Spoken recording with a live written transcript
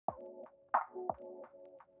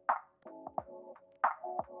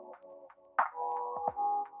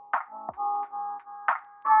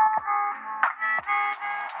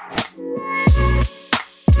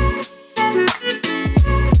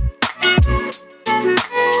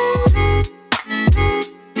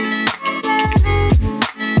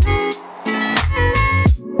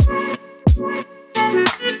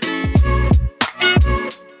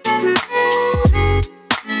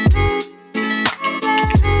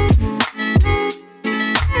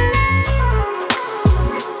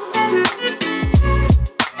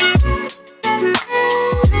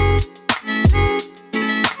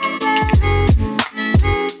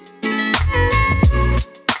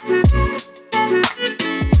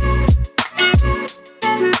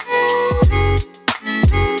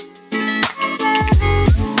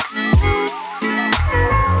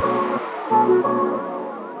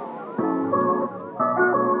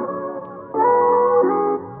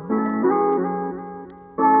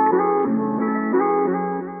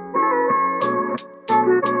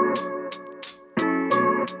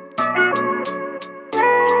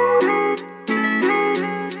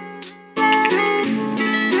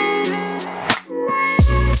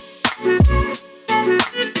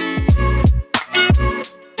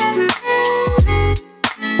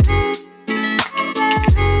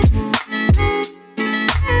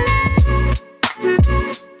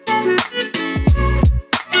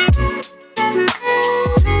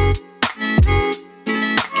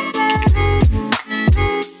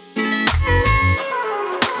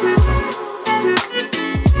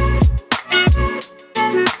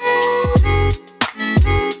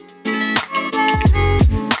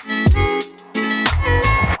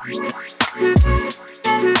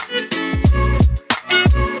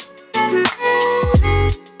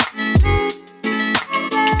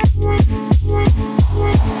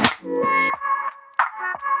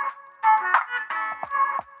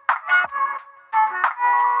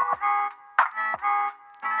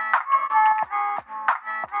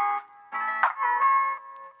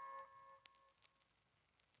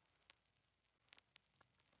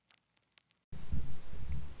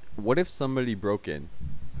What if somebody broke in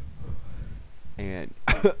and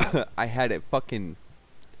I had a fucking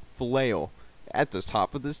flail at the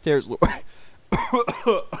top of the stairs? What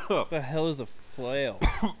the hell is a flail?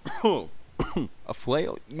 A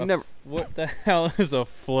flail? You never. What the hell is a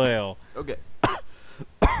flail? Okay.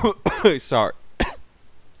 Sorry.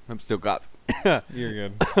 I'm still coughing. You're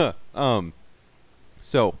good.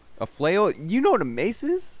 So a flail. You know what a mace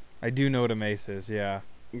is? I do know what a mace is. Yeah.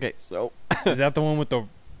 Okay. So. Is that the one with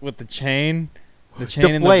the chain? The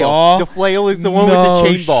chain and flail. the ball? The flail is the one with the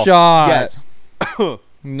chain ball. Shot. Yes.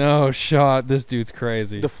 No shot. This dude's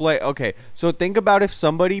crazy. The flail. Okay. So think about if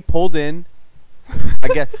somebody pulled in. I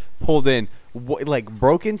guess pulled in, like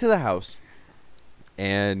broke into the house,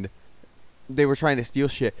 and they were trying to steal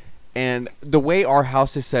shit. And the way our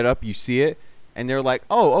house is set up, you see it, and they're like,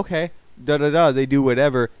 "Oh, okay, da da da." They do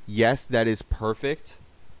whatever. Yes, that is perfect.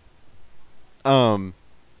 Yo.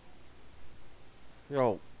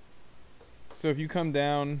 So if you come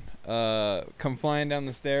down, come flying down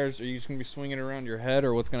the stairs, are you just gonna be swinging around your head,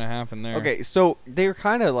 or what's gonna happen there? Okay, so they're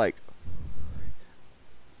kind of like.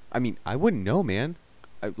 I mean, I wouldn't know, man.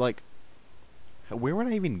 Where would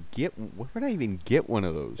I even get one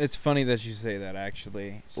of those? It's funny that you say that,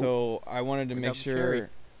 actually. So I wanted to make sure.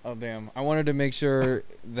 Oh damn! I wanted to make sure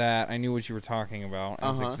that I knew what you were talking about.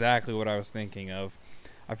 And That's exactly what I was thinking of.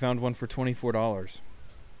 I found one for $24.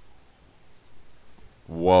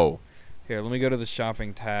 Whoa! Here, let me go to the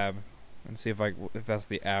shopping tab and see if that's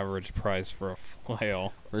the average price for a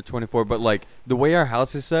flail. Or 24, but like the way our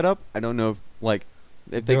house is set up, I don't know if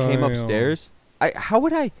they came upstairs. I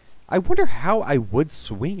wonder how I would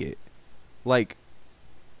swing it. Like,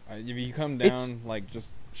 if you come down like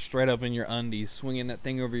just straight up in your undies, swinging that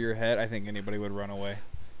thing over your head, I think anybody would run away.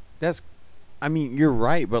 I mean, you're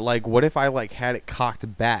right, but like, what if I like had it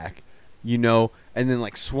cocked back, and then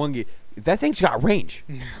like swung it? That thing's got range.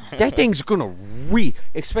 That thing's gonna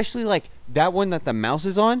especially like that one that the mouse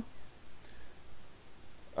is on.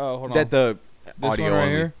 Oh, hold on. That the this audio one right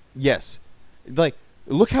only. here? Yes. Like,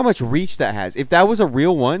 look how much reach that has. If that was a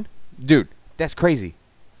real one, dude, that's crazy.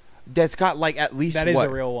 That's got like at least that is a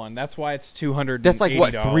real one. That's why it's $280. That's like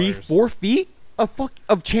what, 3-4 feet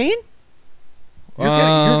of chain? You're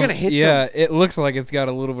gonna hit. Yeah, it looks like it's got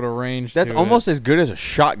a little bit of range. That's almost as good as a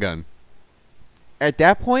shotgun. At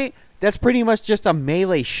that point, that's pretty much just a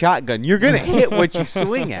melee shotgun. You're gonna hit what you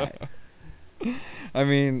swing at. I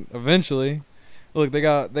mean, eventually. Look, they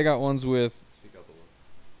got ones with.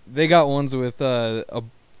 They got ones with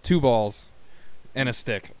 2 balls and a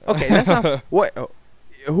stick. Okay, that's not what.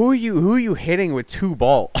 Who are you hitting with 2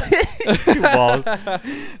 balls? 2 balls.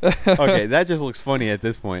 Okay, that just looks funny at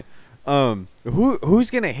this point. Who's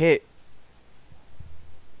gonna hit?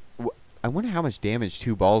 I wonder how much damage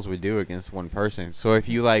 2 balls would do against one person. So if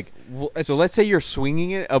you like, so let's say you're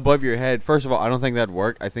swinging it above your head. First of all, I don't think that'd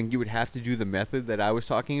work. I think you would have to do the method that I was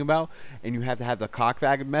talking about, and you have to have the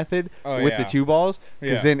cockbag method with the 2 balls.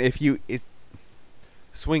 Because then if you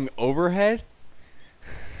swing overhead,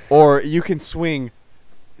 or you can swing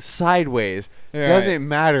sideways, doesn't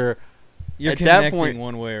matter. You're at connecting that point,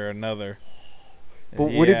 one way or another.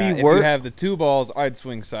 But would it be worth? If you have the 2 balls, I'd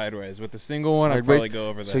swing sideways. With the single one, I'd probably go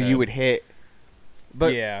over the head. So you would hit.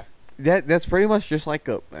 But yeah, that's pretty much just like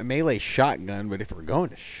a melee shotgun. But if we're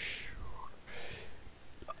going to,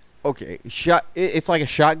 okay, it's like a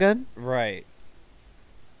shotgun, right?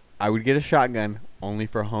 I would get a shotgun only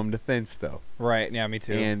for home defense, though. Right. Yeah, me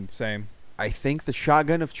too. And same. I think the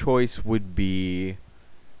shotgun of choice would be.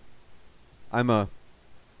 I'm an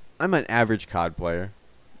average COD player.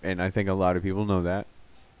 And I think a lot of people know that.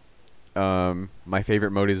 My favorite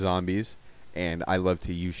mode is zombies, and I love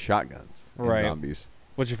to use shotguns in zombies.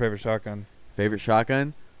 What's your favorite shotgun? Favorite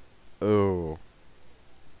shotgun? Oh.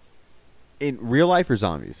 In real life or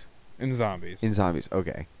zombies? In zombies. In zombies,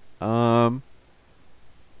 okay. I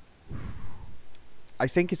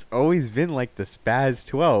think it's always been like the Spaz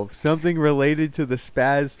 12. Something related to the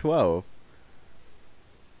Spaz 12.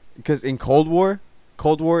 Because in Cold War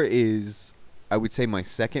is, I would say, my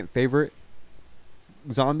second favorite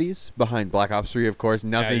zombies behind Black Ops 3, of course.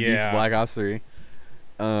 Nothing beats Black Ops 3.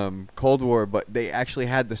 Cold War, but they actually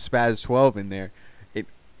had the Spaz 12 in there. It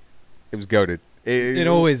was goated. It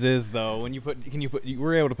always is, though. When you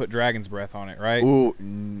were able to put Dragon's Breath on it, right?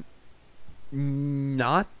 Ooh,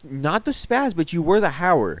 not the Spaz, but you were the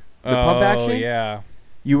Hower. The pump action? Oh, yeah.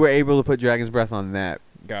 You were able to put Dragon's Breath on that.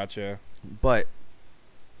 Gotcha. But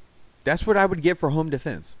that's what I would get for home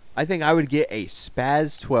defense. I think I would get a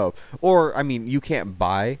Spaz 12. Or, I mean, you can't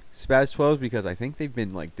buy Spaz 12s because I think they've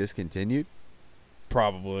been, like, discontinued.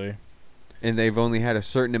 Probably. And they've only had a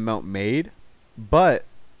certain amount made. But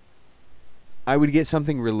I would get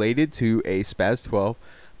something related to a Spaz 12.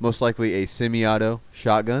 Most likely a semi-auto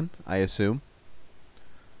shotgun, I assume.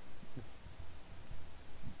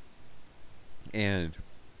 And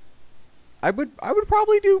I would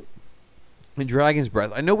probably do a Dragon's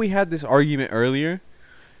Breath. I know we had this argument earlier.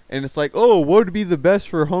 And it's like, oh, what would be the best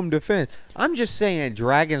for home defense? I'm just saying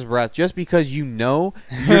Dragon's Breath just because you know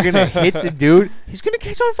you're going to hit the dude. He's going to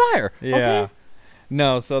catch on fire. Yeah. Okay?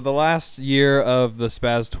 No, so the last year of the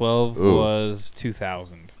Spaz 12 was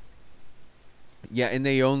 2000. Yeah, and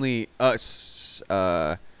they only...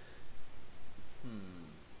 can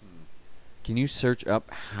you search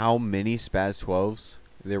up how many Spaz 12s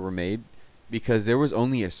there were made? Because there was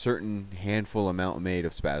only a certain handful amount made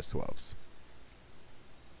of Spaz 12s.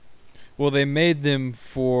 Well, they made them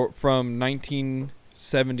from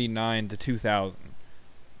 1979 to 2000.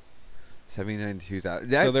 79 to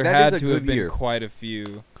 2000. So there had to have been quite a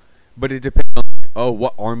few. But it depends on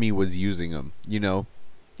what army was using them. You know,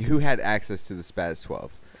 who had access to the Spaz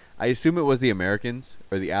 12? I assume it was the Americans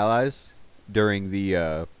or the Allies during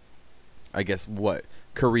the, I guess,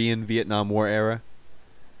 Korean Vietnam War era?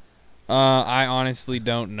 I honestly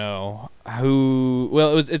don't know.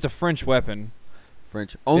 Well, it's a French weapon.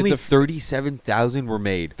 French. Only 37,000 were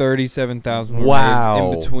made. 37,000 were wow. made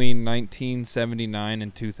in between 1979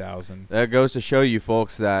 and 2000. That goes to show you,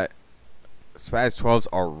 folks, that Spaz 12s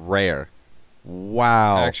are rare.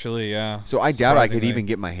 Wow. Actually, yeah. So I doubt I could even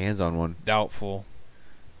get my hands on one. Doubtful.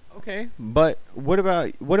 Okay. But what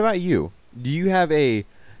about you? Do you have I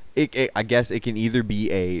guess it can either be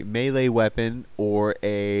a melee weapon or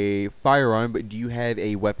a firearm, but do you have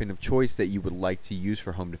a weapon of choice that you would like to use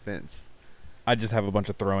for home defense? I just have a bunch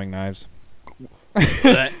of throwing knives.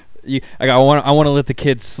 I want to let the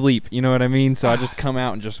kids sleep. You know what I mean? So I just come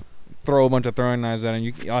out and just throw a bunch of throwing knives at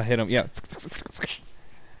them. I'll hit them. Yeah.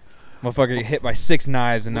 Motherfucker get hit by 6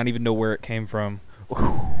 knives and not even know where it came from.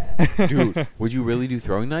 Dude, would you really do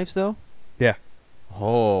throwing knives though? Yeah.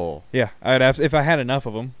 Oh. Yeah. If I had enough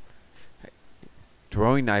of them.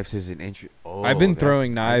 Throwing knives is an entry. Oh, I've been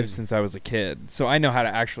throwing knives since I was a kid, so I know how to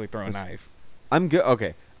actually throw a knife. I'm good.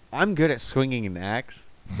 Okay. I'm good at swinging an axe.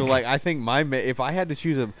 So, like, I think if I had to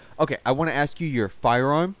choose okay, I want to ask you your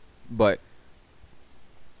firearm, but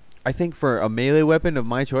I think for a melee weapon of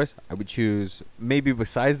my choice, I would choose maybe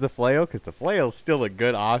besides the flail, because the flail is still a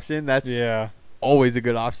good option. That's always a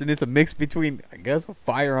good option. It's a mix between, I guess, a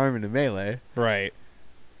firearm and a melee. Right.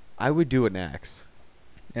 I would do an axe.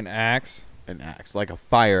 An axe? An axe, like a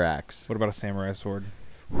fire axe. What about a samurai sword?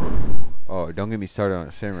 Oh, don't get me started on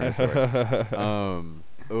a samurai sword.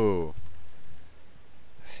 Oh,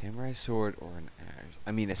 a samurai sword or an axe?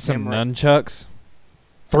 I mean, some nunchucks,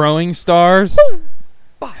 throwing stars.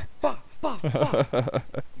 bah, bah.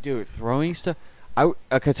 Dude, throwing stuff.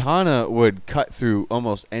 A katana would cut through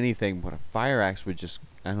almost anything, but a fire axe would just,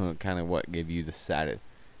 I don't know, kind of what give you the saddest.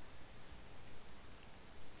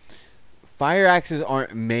 Fire axes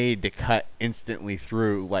aren't made to cut instantly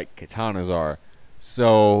through like katanas are.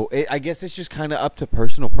 So I guess it's just kind of up to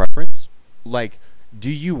personal preference. Like, do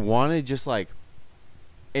you want to just like,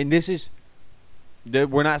 and this is,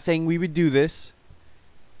 we're not saying we would do this,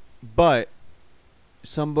 but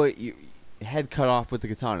somebody head cut off with the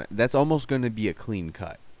katana, that's almost going to be a clean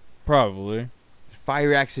cut. Probably.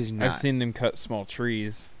 Fire axe is not. I've seen them cut small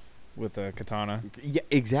trees with a katana. Yeah,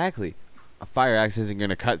 exactly. A fire axe isn't going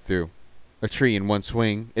to cut through a tree in one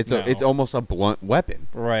swing. It's No. almost a blunt weapon.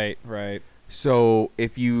 Right, right. So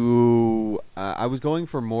if you, I was going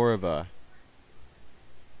for more of a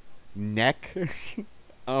neck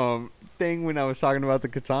thing when I was talking about the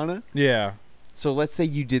katana. Yeah. So let's say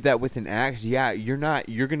you did that with an axe. Yeah, you're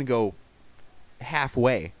going to go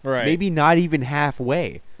halfway. Right. Maybe not even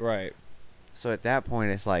halfway. Right. So at that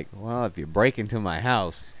point, it's like, well, if you break into my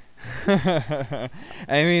house. I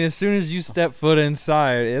mean, as soon as you step foot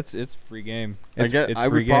inside, it's free game. I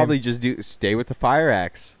would probably just stay with the fire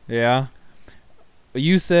axe. Yeah.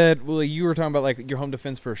 You said, well, you were talking about like your home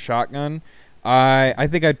defense for a shotgun. I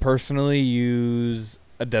think I'd personally use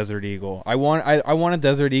a Desert Eagle. I want a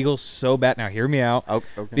Desert Eagle so bad. Now, hear me out. Oh,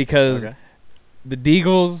 okay. Because the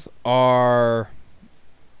Deagles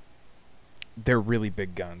they're really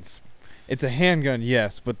big guns. It's a handgun,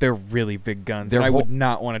 yes, but they're really big guns. And I would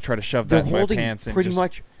not want to try to shove that in my pants. They're holding pretty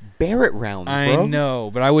much Barrett rounds, bro. I know,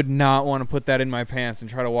 but I would not want to put that in my pants and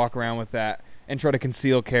try to walk around with that and try to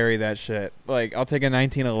conceal carry that shit. Like, I'll take a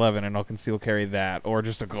 1911 and I'll conceal carry that, or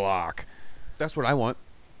just a Glock. That's what I want.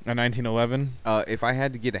 A 1911? If I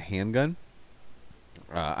had to get a handgun,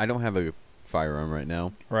 I don't have a firearm right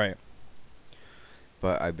now. Right.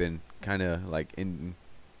 But I've been kind of like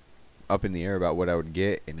up in the air about what I would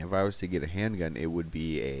get, and if I was to get a handgun, it would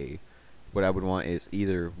be what I would want is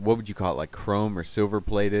either, what would you call it, like chrome or silver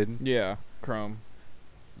plated? Yeah, chrome.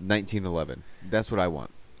 1911. That's what I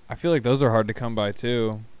want. I feel like those are hard to come by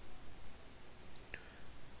too.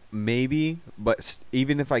 Maybe, but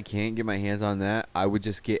even if I can't get my hands on that, I would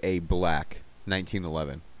just get a black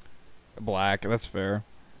 1911. Black, that's fair.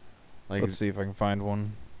 Like, let's see if I can find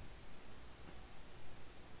one.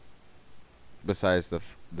 Besides the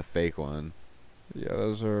fake one. Yeah,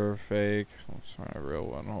 those are fake. Let's find a real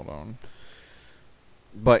one. Hold on.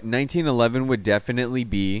 But 1911 would definitely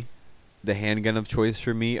be the handgun of choice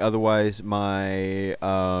for me. Otherwise, my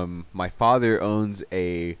father owns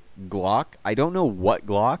a Glock. I don't know what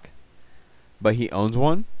Glock, but he owns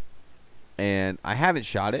one, and I haven't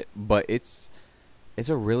shot it, but it's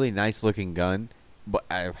a really nice looking gun. But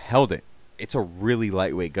I've held it. It's a really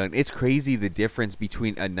lightweight gun. It's crazy the difference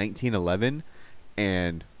between a 1911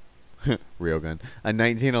 and real gun, a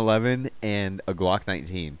 1911 and a Glock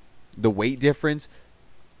 19. The weight difference,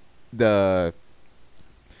 the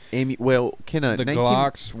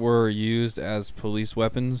Glocks were used as police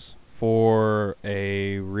weapons for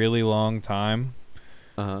a really long time.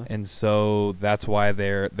 And so that's why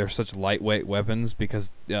they're such lightweight weapons,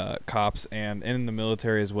 because cops and in the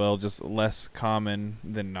military as well, just less common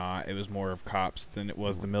than not. It was more of cops than it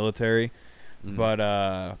was the military.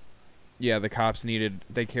 But yeah, the cops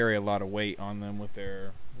they carry a lot of weight on them with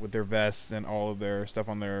their vests and all of their stuff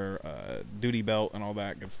on their duty belt and all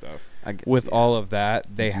that good stuff. With all of that,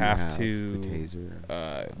 they have to the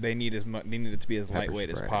taser. they need it to be as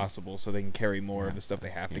lightweight as possible, so they can carry more of the stuff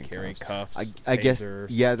they have to carry. Cuffs. I guess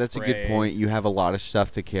tasers, that's spray. a good point. You have a lot of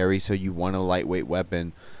stuff to carry, so you want a lightweight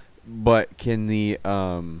weapon. But can they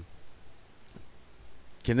hold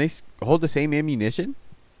the same ammunition?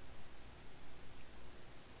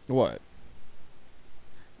 What?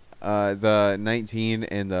 The 19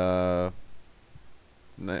 and the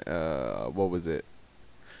what was it?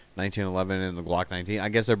 1911 and the Glock 19. I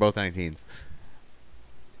guess they're both 19s.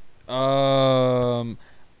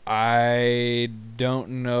 I don't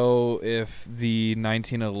know if the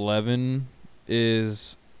 1911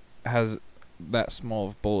 has that small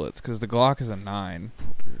of bullets, because the Glock is a 9.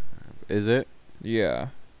 Is it? Yeah.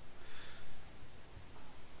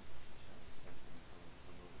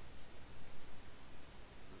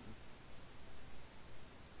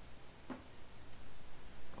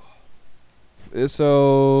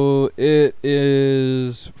 So it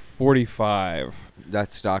is 45.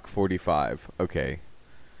 That's stock 45. Okay.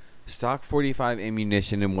 Stock 45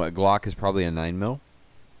 ammunition, and what, Glock is probably a 9mm?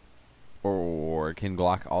 Or can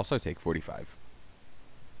Glock also take 45?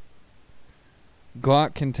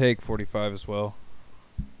 Glock can take 45 as well.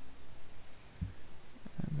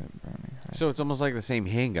 So it's almost like the same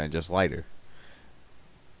handgun, just lighter.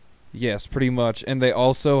 Yes, pretty much. And they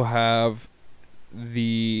also have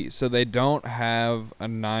so they don't have a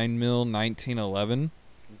 9mm 1911.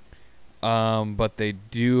 But they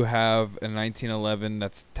do have a 1911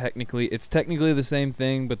 that's technically the same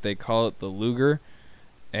thing, but they call it the Luger,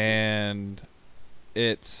 and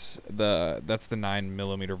that's the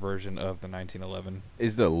 9mm version of the 1911.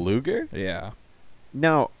 Is the Luger? Yeah.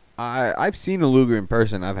 Now, I've seen a Luger in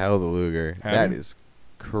person. I've held a Luger. That is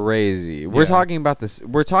crazy. We're talking about this.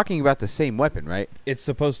 We're talking about the same weapon, right? It's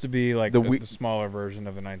supposed to be like the smaller version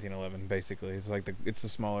of the 1911. Basically, it's like it's the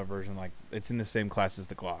smaller version. Like it's in the same class as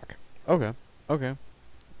the Glock. Okay.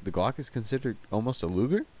 The Glock is considered almost a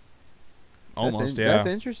Luger? Almost, yeah. That's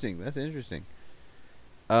interesting.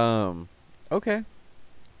 Okay.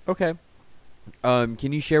 Can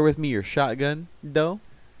you share with me your shotgun, though?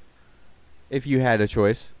 If you had a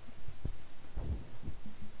choice.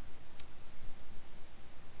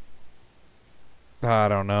 I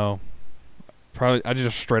don't know. Probably, I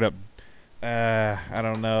just straight up, I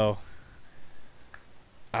don't know.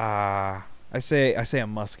 I say a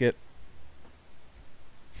musket.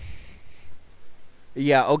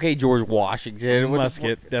 Yeah, okay, George Washington.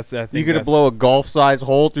 Musket. You gonna blow a golf-sized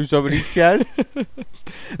hole through somebody's chest?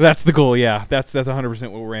 That's the goal. Yeah, that's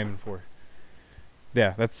 100% what we're aiming for.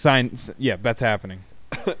 Yeah, that's science. Yeah, that's happening.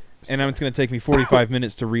 And it's gonna take me 45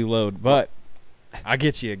 minutes to reload, but I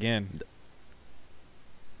get you again.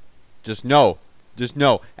 Just know.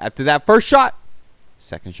 After that first shot,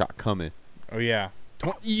 second shot coming. Oh yeah.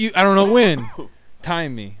 I don't know when.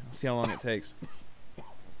 Time me. I'll see how long it takes.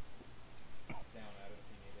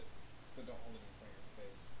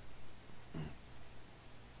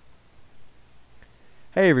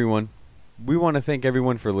 Hey everyone, we want to thank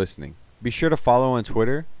everyone for listening. Be sure to follow on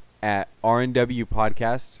Twitter at RNW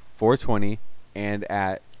Podcast 420 and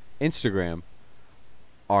at Instagram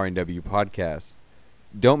RNW Podcast.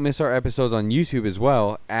 Don't miss our episodes on YouTube as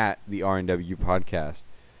well at the RNW Podcast.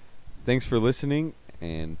 Thanks for listening,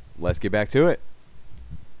 and let's get back to it.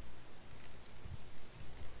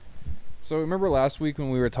 So remember last week when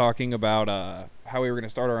we were talking about how we were going to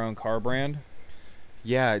start our own car brand?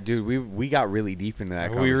 Yeah, dude, we got really deep into that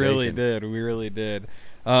conversation. We really did.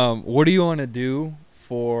 What do you want to do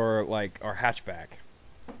for like our hatchback?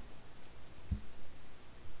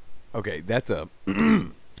 Okay, that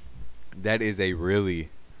is a really,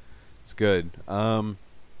 it's good.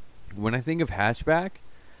 When I think of hatchback,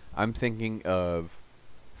 I'm thinking of,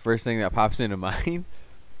 first thing that pops into mind,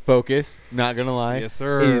 Focus, not gonna lie. Yes,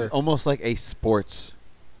 sir. Is almost like a sports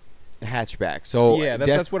hatchback. So yeah,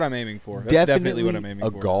 that's what I'm aiming for. That's definitely what I'm aiming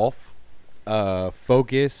for. A Golf,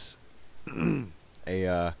 Focus,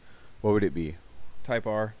 what would it be? Type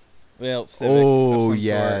R. Well, Civic. Oh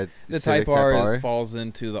yeah, sort. The Civic Type R falls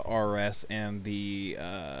into the RS and the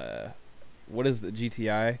what is the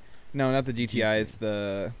GTI? No, not the GTI. It's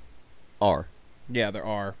the R. Yeah, the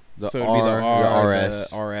R. So it'd be the R, RS,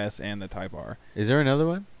 the RS, and the Type R. Is there another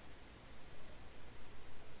one?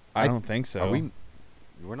 I don't think so.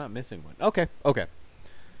 We're not missing one. Okay.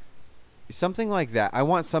 Something like that. I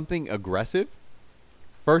want something aggressive.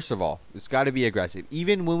 First of all, it's got to be aggressive.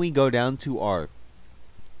 Even when we go down to our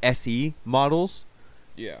SE models,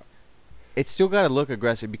 yeah, it's still got to look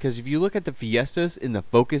aggressive, because if you look at the Fiestas and the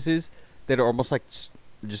Focuses that are almost like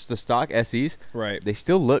just the stock SEs, right, they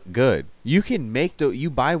still look good. You can make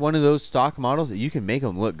you buy one of those stock models, you can make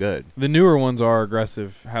them look good. The newer ones are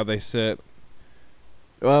aggressive how they sit.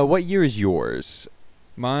 What year is yours?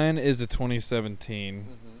 Mine is a 2017.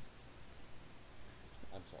 Mm-hmm.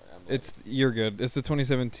 I'm sorry. You're good. It's the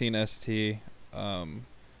 2017 ST.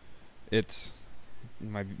 It's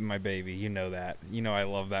my baby. You know that. You know I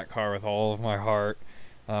love that car with all of my heart.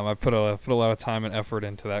 I put a lot of time and effort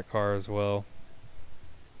into that car as well.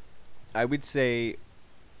 I would say,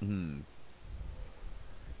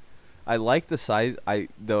 I like the size.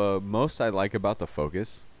 The most I like about the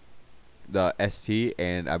Focus, the ST,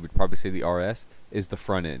 and I would probably say the RS, is the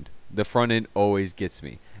front end. The front end always gets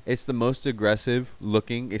me. It's the most aggressive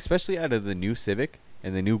looking, especially out of the new Civic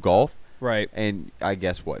and the new Golf. Right. And I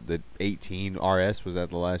guess the 18 RS, was that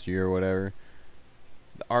the last year or whatever?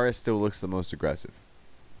 The RS still looks the most aggressive.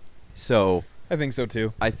 So I think so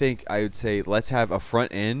too. I think I would say let's have a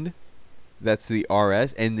front end that's the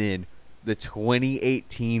RS, and then the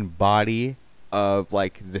 2018 body of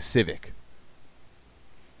like the Civic.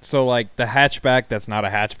 So like the hatchback that's not a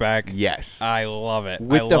hatchback. Yes. I love it.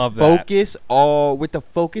 With the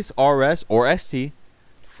Focus RS or ST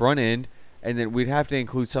front end, and then we'd have to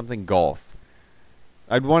include something Golf.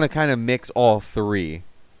 I'd want to kind of mix all three.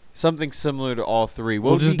 something similar to all three.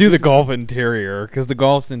 We'll just do the Golf interior because the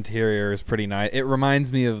Golf's interior is pretty nice. It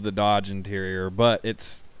reminds me of the Dodge interior, but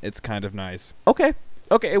it's kind of nice. Okay,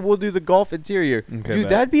 we'll do the Golf interior. Okay, dude,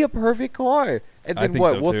 that'd be a perfect car. And then think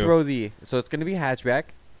so, we'll too. throw so it's gonna be hatchback.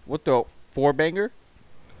 We'll throw 4-banger.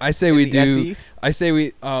 I say we do. SE? I say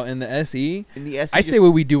we in the SE. In the SE, I say what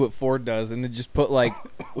we do what Ford does, and then just put like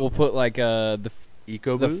we'll put like the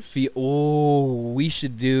EcoBoost. We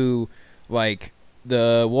should do like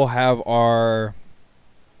we'll have our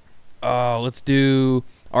let's do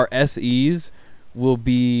our SEs will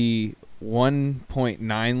be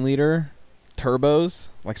 1.9 liter turbos,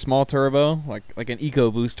 like small turbo, like an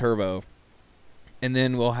EcoBoost turbo, and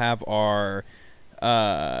then we'll have our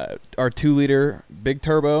 2 liter big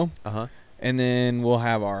turbo, and then we'll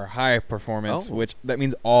have our high performance, which that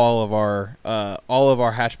means all of our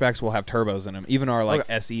hatchbacks will have turbos in them, even our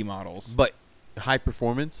SE models. But high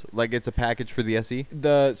performance, like it's a package for the SE.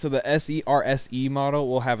 Our SE model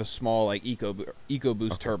will have a small like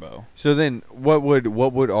EcoBoost turbo. So then, what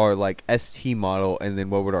would our like ST model, and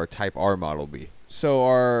then what would our Type R model be? So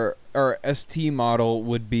our ST model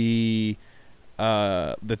would be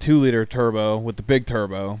the 2 liter turbo with the big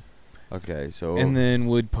turbo. Okay, so and then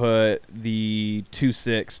would put the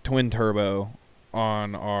 2.6 twin turbo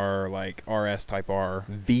on our like RS Type R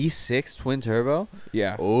V6 twin turbo.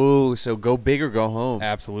 Yeah. Oh, so go big or go home.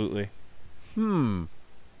 Absolutely. Oh,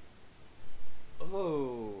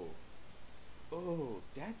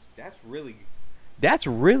 that's really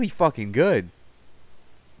fucking good.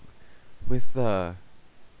 With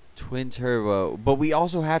twin turbo, but we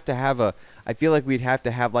also have to have I feel like we'd have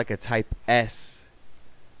to have like a Type S.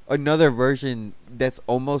 Another version that's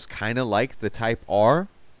almost kind of like the Type R.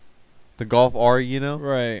 The Golf R, you know?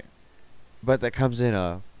 Right. But that comes in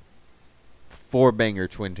a 4-banger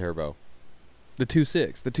twin turbo. The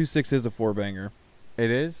 2.6. The 2.6 is a 4-banger.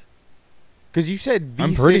 It is? Because you said V6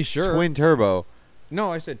 I'm pretty sure. twin turbo.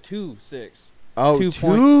 No, I said 2.6. Oh,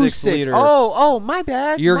 2.6 liter. Oh, my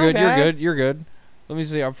bad. You're my good. bad. You're good. Let me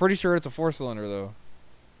see. I'm pretty sure it's a 4-cylinder though.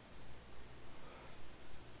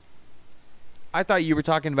 I thought you were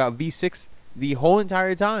talking about V6 the whole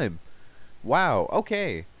entire time. Wow.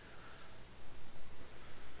 Okay.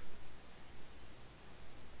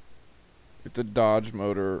 It's a Dodge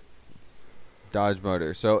motor.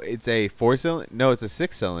 So it's a 4-cylinder? No, it's a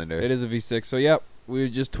 6-cylinder. It is a V6. So yep, we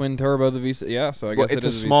would just twin turbo the V6. Yeah, so I guess it's it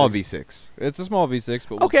is a small V6. V6. It's a small V6,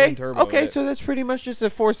 but we'll twin turbo. Okay, it. so that's pretty much just a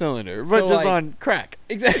 4-cylinder, but So, just like, on crack.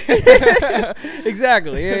 Exactly.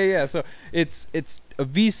 Exactly. Yeah. So it's a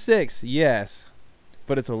V6, yes,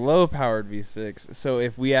 but it's a low-powered V6. So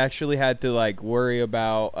if we actually had to like worry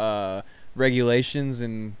about regulations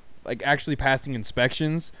and like actually passing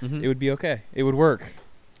inspections, it would be okay. It would work.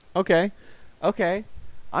 Okay.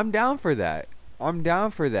 I'm down for that. Small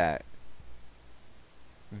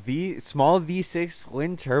V6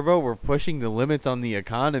 twin turbo. We're pushing the limits on the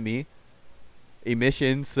economy.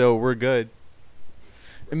 Emissions, so we're good.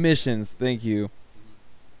 Emissions, thank you.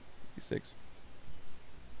 V6.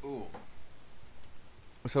 Ooh.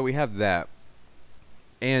 So we have that.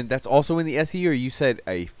 And that's also in the SE, or you said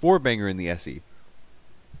a 4-banger in the SE?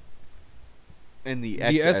 In the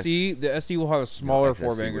XS. The SE will have a smaller XSE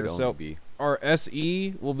 4-banger. would So only be. our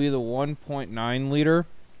SE will be the 1.9 liter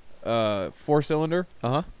 4-cylinder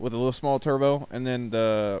with a little small turbo, and then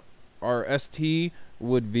our ST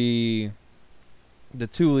would be the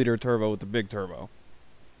 2 liter turbo with the big turbo.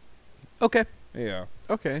 Okay. Yeah.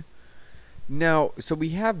 Okay. Now, so we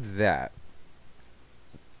have that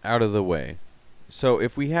out of the way. So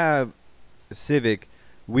if we have Civic,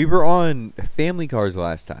 we were on family cars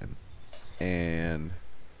last time, and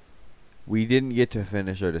we didn't get to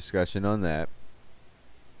finish our discussion on that.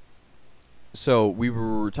 So we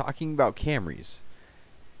were talking about Camrys,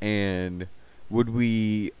 and would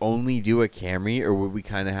we only do a Camry, or would we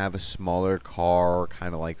kind of have a smaller car,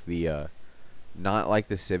 kind of like the, not like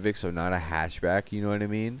the Civic, so not a hatchback, you know what I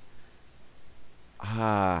mean?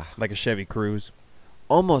 Like a Chevy Cruze.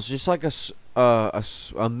 Almost just like a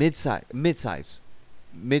mid-size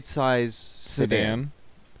sedan.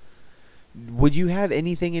 Would you have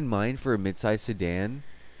anything in mind for a mid-size sedan?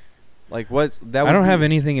 Like what's that? I don't have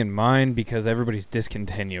anything in mind because everybody's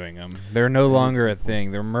discontinuing them. They're no longer a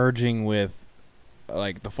thing. They're merging with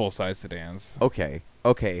like the full-size sedans. Okay.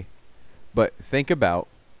 But think about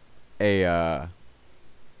a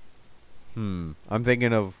I'm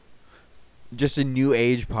thinking of just a new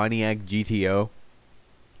age Pontiac GTO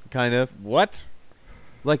kind of. What?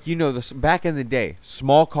 Like, you know, back in the day,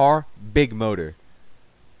 small car, big motor.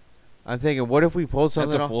 I'm thinking, what if we pulled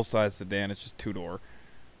something That's a off? full-size sedan. It's just 2-door.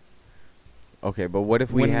 Okay, but what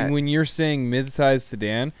if we when you're saying mid-size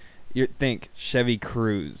sedan, you think Chevy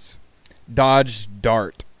Cruze, Dodge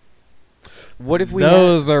Dart. What if we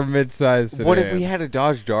those are mid-size sedans. What if we had a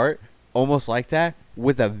Dodge Dart almost like that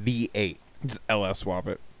with a V8? Just LS swap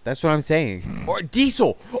it. That's what I'm saying. Or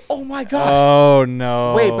diesel. Oh my gosh. Oh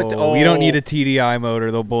no. Wait, but we don't need a TDI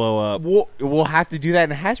motor. They'll blow up. We'll have to do that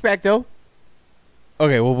in a hatchback though.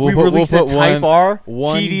 Okay, we release a Type R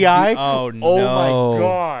TDI. Oh no. Oh my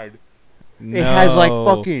god. No. It has like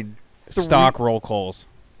fucking stock roll calls.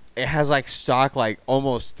 It has like stock like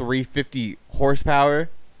almost 350 horsepower.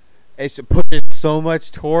 It pushes so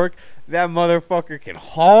much torque. That motherfucker can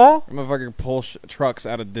haul. That motherfucker pull trucks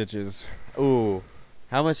out of ditches. Ooh.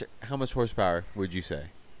 How much horsepower would you say?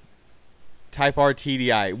 Type R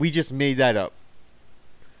TDI. We just made that up.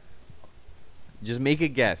 Just make a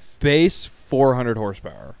guess. Base 400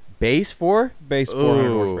 horsepower. Base 4? Base 400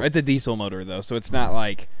 horsepower. It's a diesel motor though, so it's not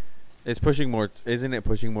like it's pushing more. Isn't it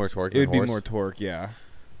pushing more torque? It would be more torque, yeah.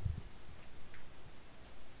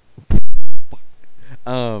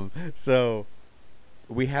 So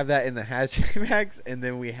we have that in the hatchbacks, and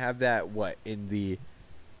then we have that in the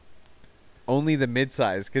only the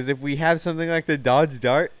midsize. Because if we have something like the Dodge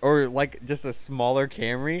Dart or like just a smaller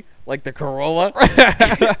Camry, like the Corolla,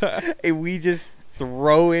 and we just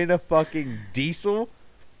throw in a fucking diesel,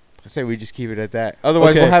 I say we just keep it at that.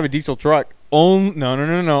 Otherwise, we'll have a diesel truck.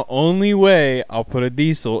 No. Only way I'll put a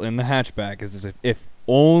diesel in the hatchback is if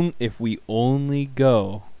we only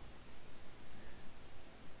go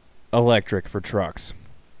electric for trucks.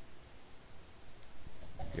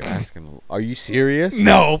 You're asking? Are you serious?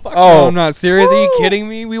 No. No, I'm not serious. Woo! Are you kidding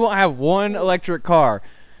me? We won't have one electric car.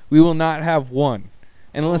 We will not have one,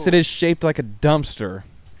 unless it is shaped like a dumpster.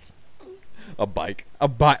 A bike.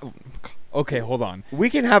 Okay, hold on. We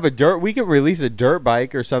can have we can release a dirt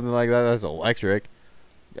bike or something like that that's electric.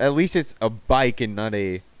 At least it's a bike and not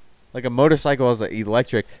a motorcycle is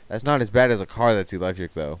electric. That's not as bad as a car that's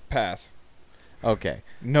electric though. Pass. Okay.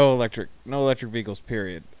 No electric vehicles,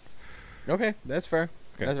 period. Okay, that's fair.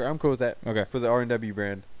 Okay. That's fair. I'm cool with that. Okay. For the R&W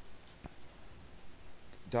brand.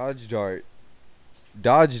 Dodge Dart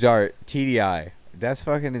TDI. That's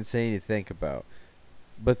fucking insane to think about.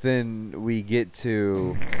 But then we get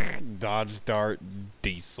to Dodge Dart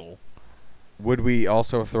diesel. Would we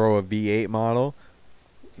also throw a V8 model?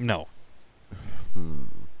 No.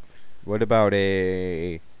 What about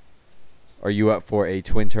are you up for a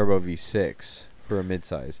twin turbo V6 for a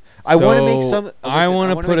midsize? I want to make some. I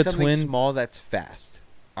want to put a twin small that's fast.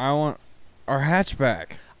 I want our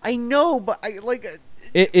hatchback. I know, but I like.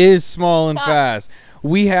 It is small and fast.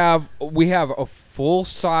 We have a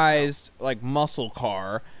full-sized like muscle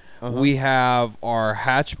car. We have our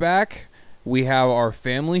hatchback. We have our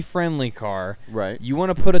family-friendly car. Right. You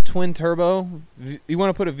want to put a twin turbo? You want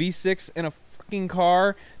to put a V6 in a fucking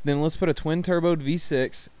car? Then let's put a twin turbo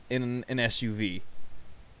V6 in an SUV.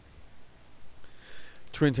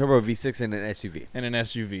 Twin turbo V6 in an SUV. In an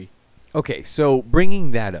SUV. Okay, so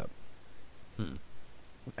bringing that up,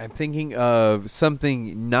 I'm thinking of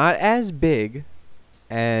something not as big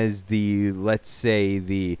as let's say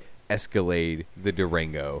the Escalade, the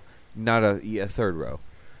Durango, not a third row.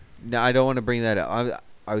 Now, I don't want to bring that up.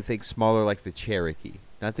 I would think smaller like the Cherokee.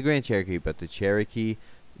 Not the Grand Cherokee, but the Cherokee.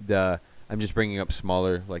 I'm just bringing up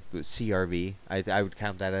smaller like the CRV. I would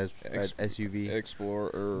count that as SUV.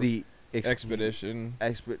 Explorer. The Expedition.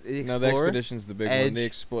 Explorer? No, the Expedition's the big one.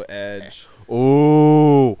 The Edge.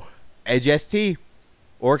 Oh, Edge ST.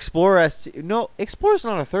 Or Explorer ST. No, Explorer's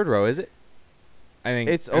not a third row, is it? I think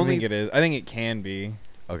it is. I think it can be.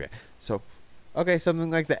 Okay. So,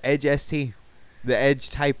 something like the Edge ST. The Edge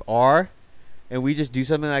Type R. And we just do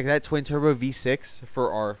something like that, twin turbo V6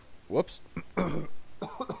 for our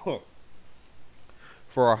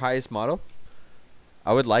for our highest model.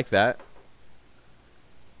 I would like that.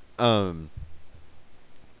 The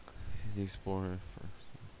Explorer first.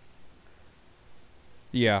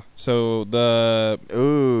 Yeah. So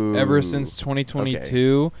ever since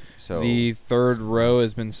 2022, so the third row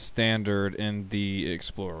has been standard in the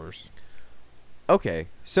Explorers. Okay.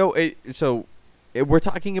 So we're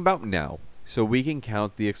talking about now. So we can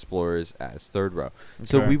count the Explorers as third row. Okay.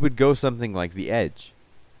 So we would go something like the Edge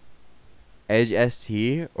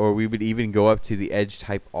ST, or we would even go up to the Edge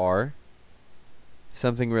Type R.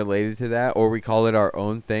 Something related to that, or we call it our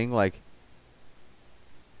own thing. Like,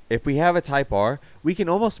 if we have a Type R, we can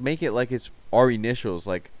almost make it like it's our initials.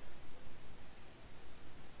 Like,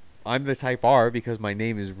 I'm the Type R because my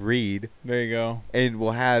name is Reed. There you go. And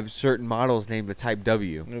we'll have certain models named the Type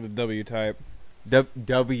W. Or the W type.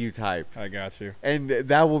 W type. I got you. And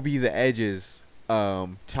that will be the Edge's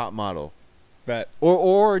top model. Bet.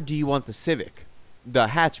 Or do you want the Civic, the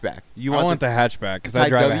hatchback? I want the hatchback because I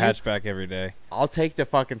drive a hatchback every day. I'll take the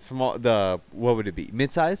fucking small. What would it be?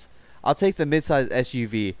 Midsize. I'll take the midsize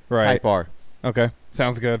SUV Type R. Okay,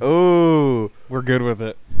 sounds good. Ooh, we're good with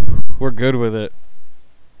it. We're good with it.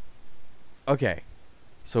 Okay,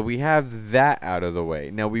 so we have that out of the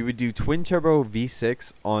way. Now we would do twin turbo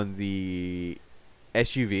V6 on the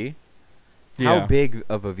SUV. Yeah. How big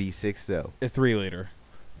of a V6 though? A 3 liter.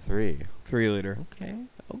 3 liter. Okay.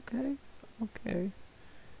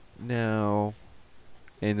 Now,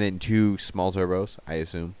 and then 2 small turbos, I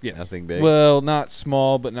assume. Yes. Nothing big. Well, not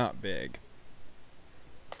small, but not big.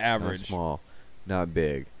 Average. Not small, not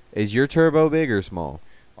big. Is your turbo big or small?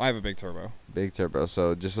 I have a big turbo. Big turbo,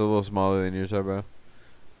 so just a little smaller than your turbo.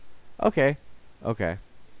 Okay.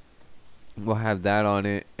 We'll have that on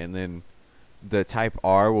it, and then the Type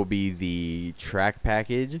R will be the track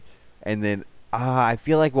package, and then I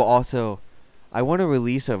feel like we'll also. I want to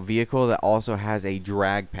release a vehicle that also has a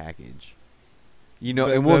drag package. You know,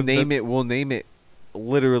 and we'll name it. We'll name it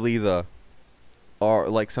literally the R,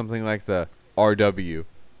 like something like the RW.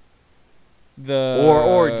 Dude,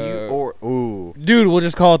 we'll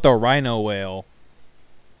just call it the Rhino Whale.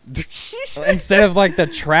 Instead of like the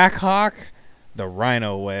Track Hawk, the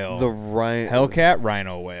Rhino Whale. The Hellcat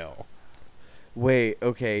Rhino Whale. Wait,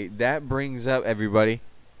 okay, that brings up everybody.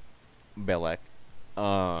 Belek.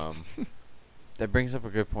 That brings up a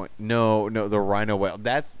good point. No, the Rhino Whale.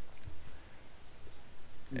 That's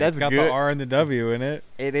it's got good. the R and the W in it.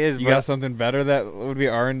 It is. You got something better that would be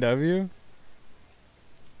R and W?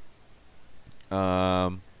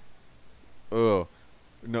 Oh, no,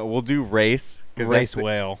 we'll do race. Race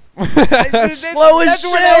Whale. Slow as shit. That's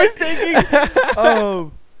what I was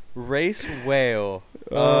thinking. Race Whale.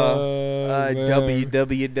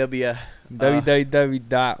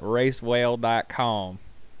 www.racewhale.com.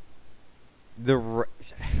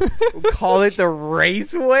 Call it the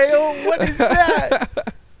Race Whale? What is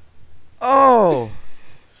that? Oh,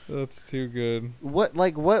 that's too good. What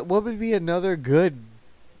would be another good?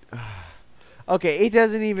 Okay, it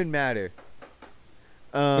doesn't even matter.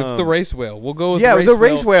 It's the Race Whale. We'll go with the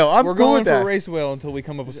Race Whale. We're going for Race Whale until we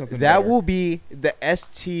come up with something that better. will be the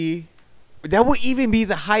ST. That will even be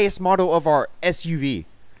the highest model of our SUV.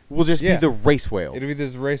 Will just be the Race Whale. It'll be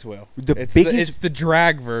this Race Whale. It's the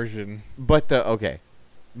drag version. But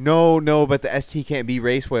but the ST can't be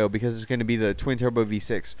Race Whale because it's going to be the twin turbo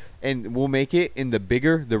V6, and we'll make it in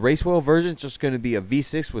the Race Whale version. It's just going to be a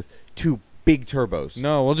V6 with 2 big turbos.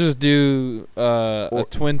 No, we'll just do a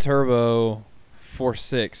twin turbo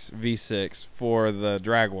 4.6 V6 for the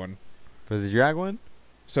drag one. For the drag one?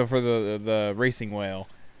 So for the Racing Whale,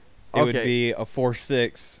 it would be a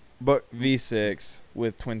 4.6 V6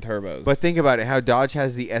 with twin turbos. But think about it, how Dodge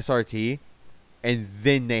has the SRT, and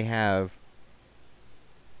then they have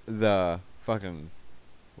the fucking,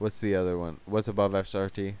 what's the other one? What's above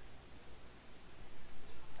SRT?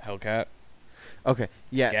 Hellcat. Okay,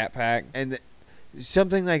 yeah. Scat Pack. And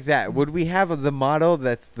something like that. Would we have the model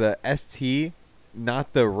that's the ST,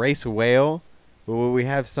 not the Race Whale? But would we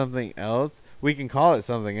have something else? We can call it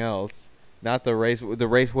something else. Not the Race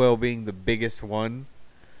Whale being the biggest one.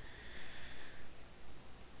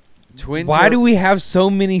 Why do we have so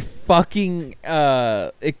many fucking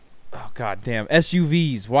SUVs?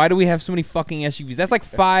 Why do we have so many fucking SUVs? That's like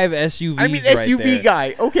 5 SUVs. I mean, SUV there.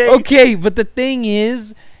 Guy. Okay. Okay, but the thing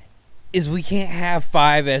is we can't have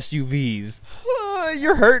 5 SUVs.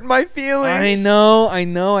 You're hurting my feelings. I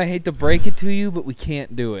know. I hate to break it to you, but we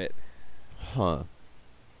can't do it. Huh.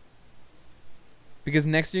 Because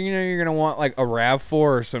next year, you're going to want like a RAV4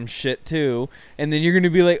 or some shit too. And then you're going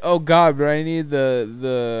to be like, oh God, but I need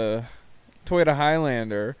the Toyota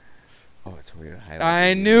Highlander. Oh, Toyota Highlander.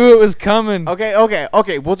 I knew it was coming.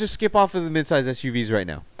 Okay. We'll just skip off of the midsize SUVs right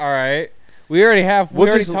now. All right. We already have. We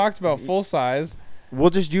already talked about full size.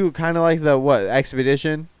 We'll just do kind of like the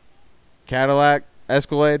Expedition, Cadillac,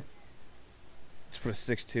 Escalade. Just put a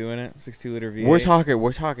 6.2 in it, 6.2 liter V8.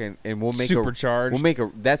 We're talking, and we'll make supercharged.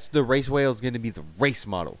 That's the Race Whale is going to be the race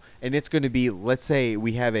model, and it's going to be, let's say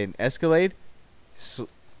we have an Escalade,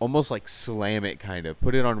 almost like slam it kind of,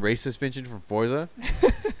 put it on race suspension from Forza,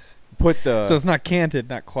 so it's not canted,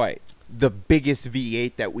 not quite. The biggest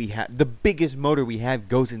V8 that we have, the biggest motor we have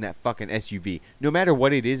goes in that fucking SUV. No matter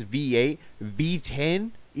what it is, V8,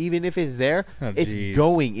 V10, even if it's there, it's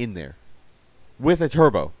going in there with a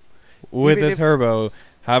turbo. Turbo.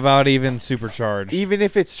 How about even supercharged? Even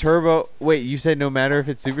if it's turbo. Wait, you said no matter if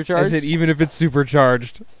it's supercharged? I said even if it's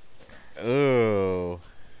supercharged. Oh.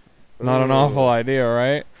 Not an awful idea,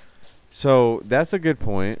 right? So that's a good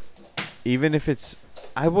point. Even if it's...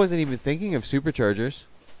 I wasn't even thinking of superchargers.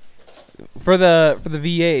 for the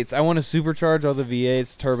V8s, I want to supercharge all the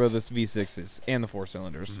V8s, turbo the V6s, and the 4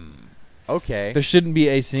 cylinders. Okay. There shouldn't be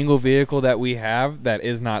a single vehicle that we have that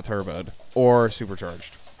is not turboed or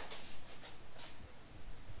supercharged.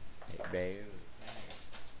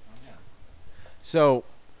 So,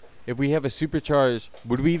 if we have a supercharged,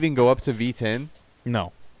 would we even go up to V10?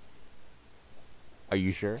 No. Are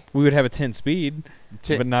you sure? We would have a 10-speed,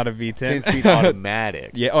 but not a V10. 10-speed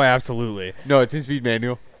automatic. Yeah. Oh, absolutely. No, a 10-speed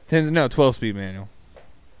manual. 12-speed manual.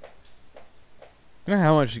 You know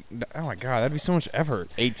how much? Oh my god, that'd be so much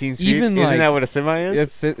effort. 18 speed. Even Isn't like, that what a semi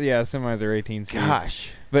is? Yeah, semis are 18 speeds.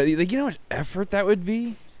 Gosh. But like, you know how much effort that would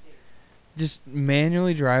be? Just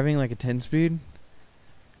manually driving like a 10-speed.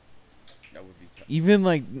 That would be tough. Even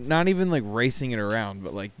like, not even like racing it around,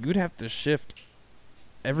 but like you'd have to shift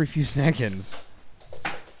every few seconds.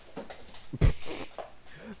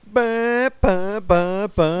 Right,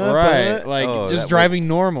 like just driving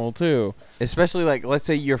normal too. Especially like, let's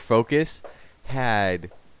say your Focus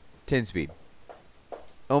had 10 speed.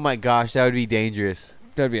 Oh my gosh, that would be dangerous.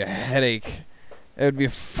 That'd be a headache. That would be a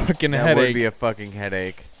fucking That headache. would be a fucking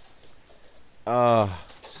headache.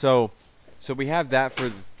 So we have that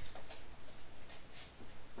for.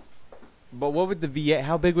 But what would the V8?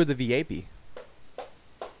 How big would the V8 be?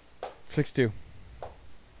 6.2.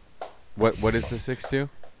 What is the 6.2?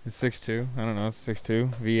 It's 6.2. I don't know. It's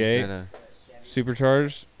 6.2 V8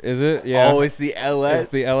 supercharged. Is it? Yeah. Oh, it's the LS.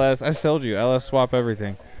 It's the LS. I sold you LS swap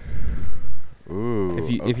everything. Ooh.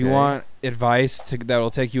 If you want advice that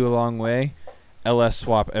will take you a long way, LS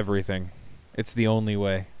swap everything. It's the only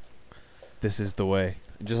way. This is the way.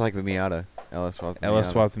 Just like the Miata. LS swap.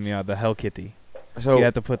 LS swap the Miata, the Hell Kitty. So you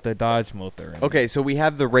have to put the Dodge motor in. Okay, so we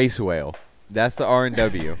have the Race Whale. That's the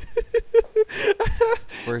R&W.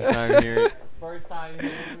 First time hearing. First time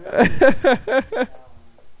hearing.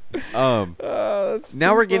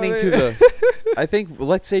 Now we're getting to the. I think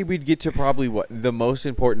let's say we'd get to probably what the most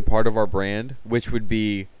important part of our brand, which would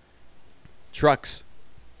be trucks.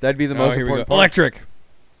 That'd be the most important part. Electric.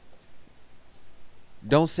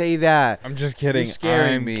 Don't say that. I'm just kidding. You're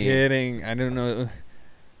scaring me. I'm kidding. I don't know.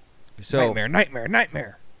 So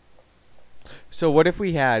nightmare. So what if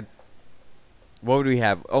we had? What would we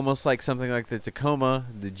have? Almost like something like the Tacoma,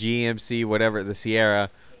 the GMC, whatever, the Sierra,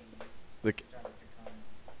 the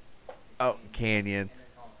Canyon,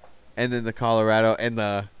 and then the Colorado and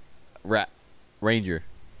the Ranger.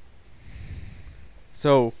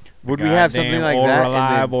 So would we have something like that?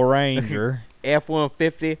 Reliable Ranger,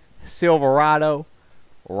 F-150, Silverado,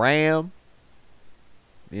 Ram.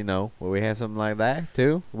 You know, would we have something like that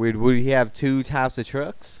too? Would we have 2 types of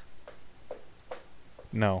trucks?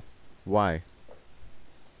 No. Why?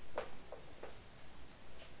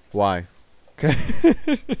 Why?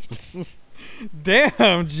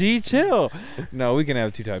 Damn, G, chill. No, we can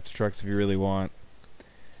have 2 types of trucks if you really want.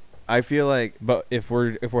 I feel like, but if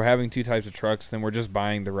we're having 2 types of trucks, then we're just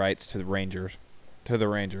buying the rights to the Rangers, to the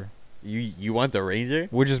Ranger. You want the Ranger?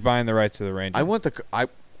 We're just buying the rights to the Ranger. I want the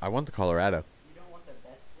Colorado. You don't want the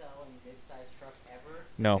best-selling mid-sized truck ever?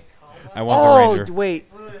 No, I want the Ranger. Wait.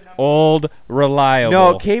 Old, reliable.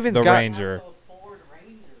 No, Caven's the got Ranger.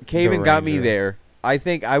 Caven got me there. I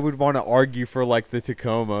think I would want to argue for like the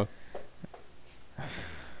Tacoma.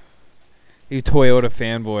 You Toyota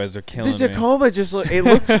fanboys are killing me. The Tacoma just it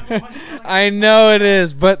looks. I know it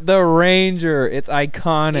is, but the Ranger, it's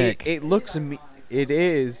iconic. It looks. It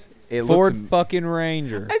is. It Ford looks fucking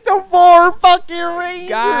Ranger. It's a Ford fucking Ranger.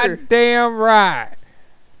 Goddamn right.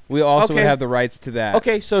 We also would have the rights to that.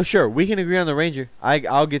 Okay, so sure, we can agree on the Ranger.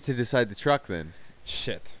 I'll get to decide the truck then.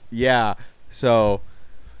 Shit. Yeah. So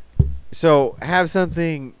have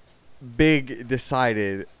something big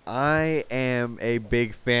decided. I am a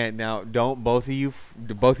big fan. Now, don't both of you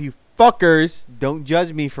fuckers, don't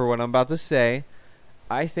judge me for what I'm about to say.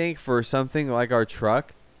 I think for something like our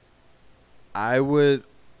truck, I would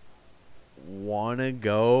want to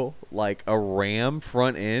go like a Ram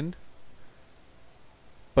front end,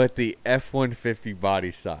 but the F-150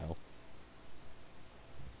 body style.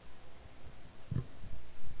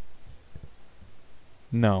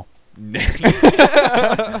 No.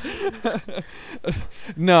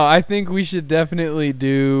 No, I think we should definitely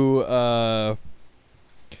do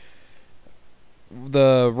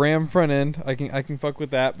the Ram front end. I can fuck with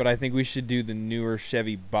that, but I think we should do the newer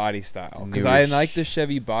Chevy body style because I like the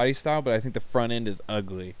Chevy body style, but I think the front end is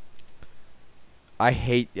ugly. I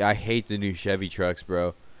hate the new Chevy trucks,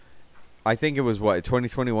 bro. I think it was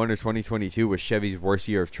 2021 or 2022 was Chevy's worst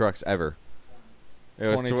year of trucks ever. It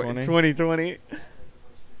was 2020.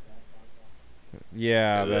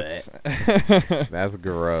 Yeah, that's that's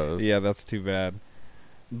gross. Yeah, that's too bad.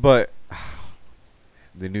 But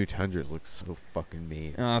The new Tundras look so fucking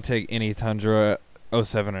mean. I'll take any Tundra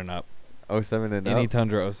 07 and up. 07 and Any up.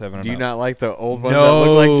 Tundra 07 and up. Do you not like the old ones that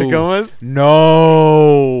look like Tacomas?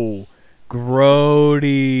 No.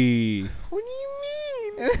 Grody. What do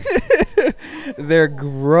you mean? They're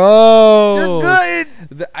gross. They're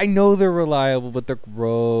good. I know they're reliable, but they're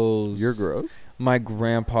gross. You're gross. My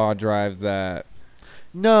grandpa drives that.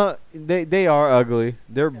 No, they are ugly.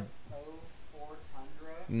 They're 04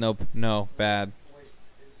 Tundra. Nope. No. Bad.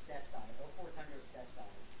 Was step side. 04 Tundra step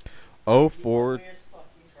side. 04 Ugliest fucking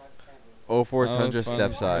truck ever. 04 Tundra fun.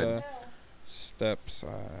 step side. Step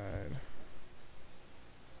side.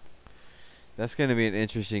 That's gonna be an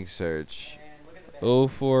interesting search. And look at the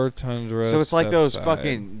back. 04 Tundra. So it's like step those side.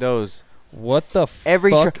 fucking those What the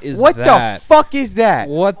every fuck is what that? the fuck is that?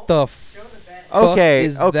 What the Show the back. fuck Okay,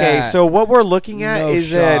 is okay. that? So what we're looking at No is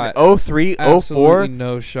shot. an 03, 04 Absolutely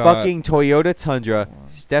no shot. fucking Toyota Tundra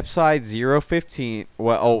step side 015.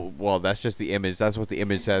 Well, that's just the image. That's what the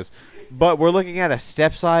image says. But we're looking at a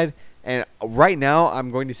step side, and right now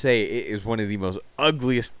I'm going to say it is one of the most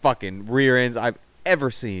ugliest fucking rear ends I've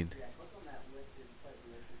ever seen. Yeah, click on that lifted, slightly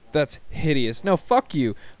lifted one. That's hideous. No, fuck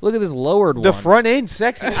you. Look at this lowered one. The front end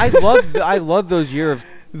sexy. I love those year of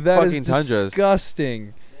That is fucking Tundras. disgusting.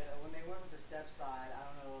 Yeah, when they went with the step side, I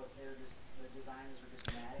don't know if they're just the designers were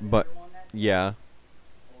just mad at But everyone that yeah, or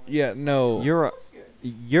Yeah, no. you're a looks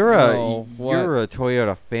good. you're a No, what? you're a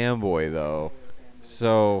Toyota fanboy though. Toyota fanboy,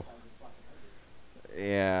 So- step side was fucking ugly.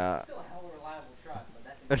 Yeah. Still a hell of a reliable truck, but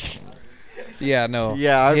that thing's ugly. Yeah, no.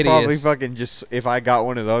 Yeah, I'd hideous. probably fucking just if I got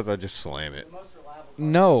one of those, I'd just slam it. The most reliable car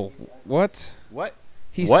No. is the ugly. What? What?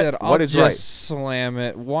 He What? said, I'll What is just right? slam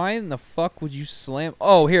it. Why in the fuck would you slam?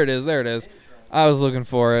 Oh, here it is. There it is. I was looking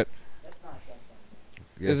for it. That's not a step side.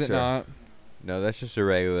 Yes, Is it sir. not? No, that's just a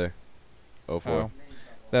regular. 04. Oh. Main truck.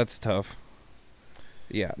 That's tough.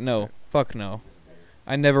 Yeah, no. Fuck no.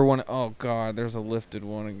 I never want to. Oh, God. There's a lifted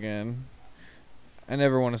one again. I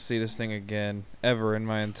never want to see this thing again. Ever in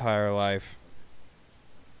my entire life.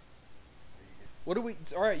 What do we.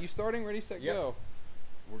 Alright, you starting? Ready, set, Yep. go.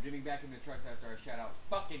 We're getting back in the trucks after our shout out.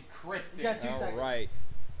 Fucking Kristen. You got 2 seconds. Alright.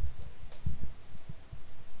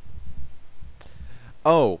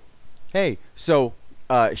 Oh, hey. So,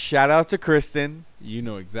 shout out to Kristen. You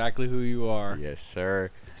know exactly who you are. Yes, sir.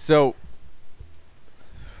 So,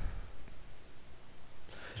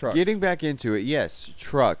 Trucks. getting back into it, yes,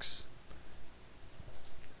 trucks.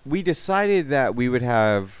 We decided that we would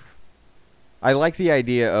have. I like the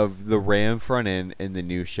idea of the Ram front end and the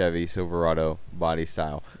new Chevy Silverado body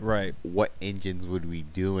style. Right. What engines would we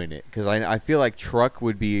do in it? Because I feel like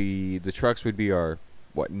the trucks would be our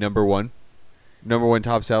number one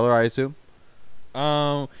top seller, I assume.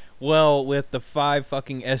 Well, with the 5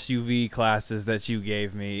 fucking SUV classes that you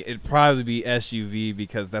gave me, it'd probably be SUV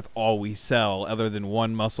because that's all we sell, other than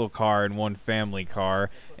 1 muscle car and 1 family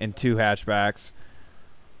car and 2 hatchbacks.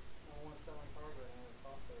 No one's selling cars right now. The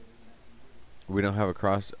crossover is an SUV. We don't have a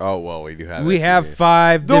cross. Oh well, we do have. We SUV. have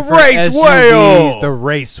 5 The different race SUVs. whale! The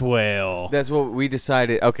race whale. That's what we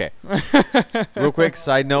decided. Okay. Real quick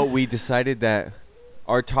side note: we decided that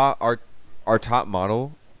our top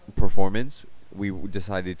model performance. We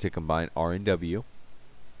decided to combine R and W.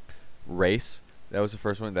 Race. That was the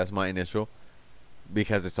first one. That's my initial,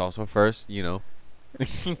 because it's also first. You know.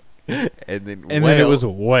 And then and whale. then it was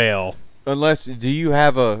whale. Unless,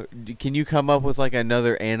 can you come up with like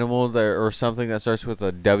another animal that, or something that starts with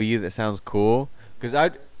a W that sounds cool? Because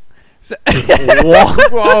I.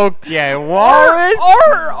 Okay, walrus.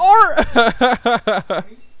 When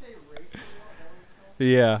you say race, is that what it's called?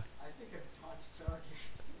 Yeah. I think of Dodge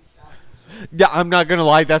Chargers. Yeah, I'm not gonna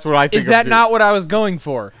lie. That's what I think. Is that not what I was going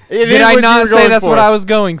for? It Did is I what you not were say going that's for. what I was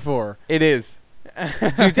going for? It is.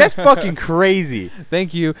 Dude, that's fucking crazy.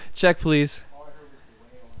 Thank you. Check, please. All I heard was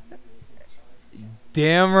whale. I knew they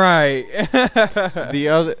Damn right.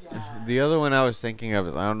 The other one I was thinking of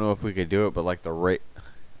is, I don't know if we could do it, but like the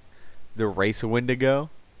race Wendigo.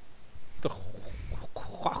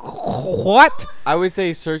 What? I would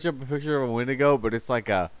say search up a picture of a Wendigo, but it's like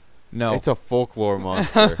No. it's a folklore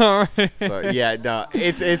monster. Alright. So, yeah, no,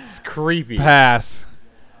 it's creepy. Pass.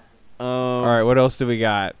 Um, All right, what else do we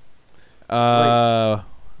got?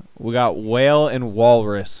 We got whale and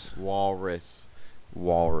walrus. Walrus.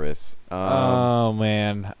 Oh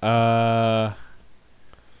man.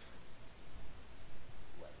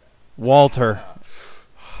 Walter.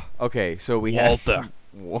 Okay, so we Walter. have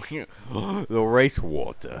the race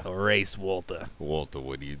Walter. Race Walter. Walter,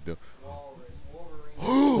 what do you do? Walrus,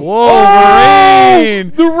 Wolverine.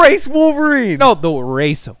 Wolverine. The race Wolverine. No, the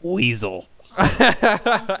race weasel.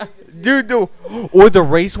 Dude, or the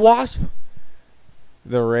race wasp.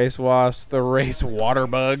 The race wasp, the race water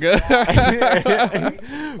bug.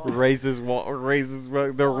 Races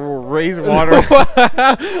the race water.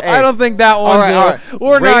 I don't think that one's. all right.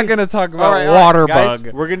 We're not gonna talk about all water guys,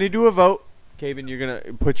 bug. we're gonna do a vote. Caven, you're gonna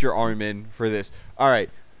put your arm in for this. All right,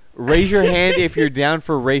 raise your hand if you're down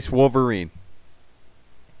for race Wolverine.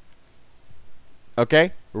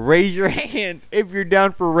 Okay, raise your hand if you're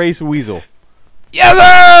down for race Weasel. Yes,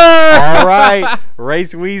 sir. All right,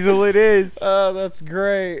 race Weasel it is. Oh, that's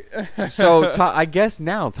great. So I guess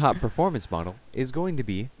now top performance model is going to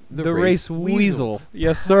be the race Weasel.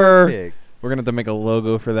 Yes, sir. Perfect. We're gonna have to make a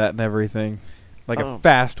logo for that and everything, like a Oh.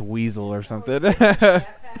 fast weasel or something. Scat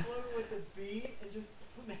Pack logo with the B and just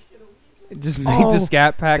make it a weasel. Just make Oh, the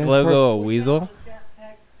Scat Pack that's logo a What we weasel. have on the Scat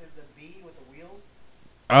Pack is the B with the wheels.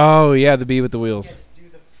 Oh yeah, the bee with the wheels. Yeah, just do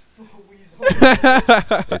the full weasel.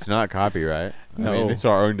 It's not copyright. I No. mean, it's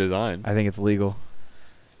our own design. I think it's legal.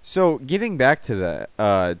 So getting back to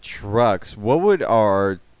the trucks, would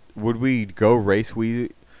we go race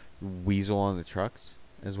Weasel on the trucks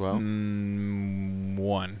as well?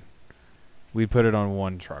 One. We put it on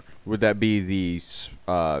one truck. Would that be the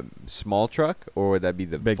small truck, or would that be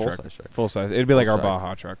the Big full truck. size truck? Full size. It'd be like Full our size.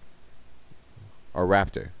 Baja truck. Our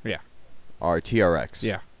Raptor? Yeah. Our TRX?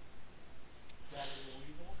 Yeah. That is a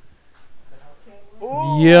weasel. The Hellcat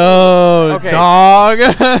logo. Yo, Okay. dog.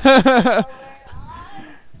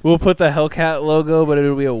 We'll put the Hellcat logo, but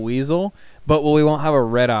it'll be a weasel. But we won't have a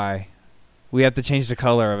red eye. We have to change the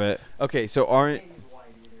color of it. Okay, so aren't... He's white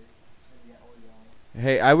either. And yellow.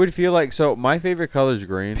 Hey, I would feel like... So, my favorite color is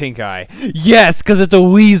green. Pink eye. Yes, because it's a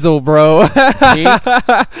weasel, bro.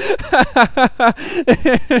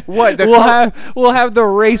 What? We'll have the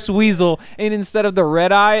race weasel, and instead of the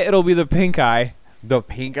red eye, it'll be the pink eye The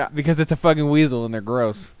pink eye? because it's a fucking weasel and they're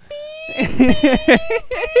gross. That's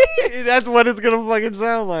what it's gonna fucking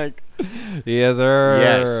sound like. Yes, sir.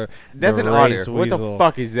 Yes. That's The an otter. race What the weasel.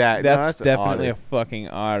 fuck is that? No, That's an definitely otter. a fucking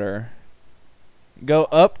otter. Go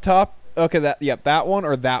up top. Okay, that one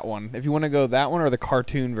or that one. If you want to go that one or the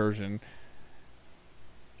cartoon version.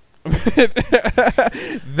 That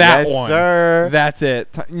yes, one. sir. That's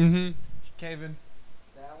it. Mm-hmm. Kevin.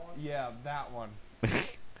 That one. Yeah, that one.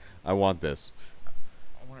 I want this.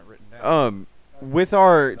 I want it written down. With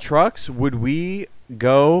our trucks, would we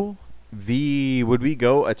go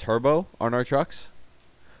a turbo on our trucks?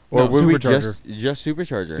 Or No, would we supercharger. just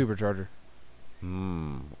supercharger?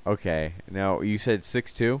 Supercharger. Okay. Now you said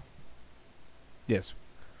 6.2 Yes,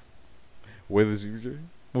 with a supercharger?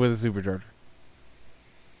 with a supercharger.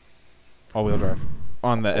 All-wheel drive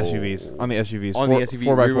on the SUVs. On the SUVs. On the SUV,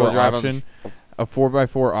 4x4 rear-wheel drive on the option. A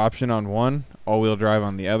 4x4 option on one. All-wheel drive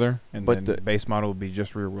on the other. And But then the- base model would be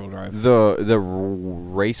just rear-wheel drive. The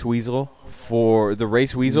race weasel for No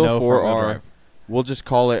for front-wheel our drive. we'll just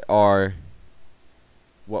call it our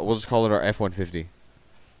F-150.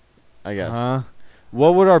 I guess.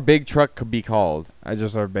 What would our big truck be called?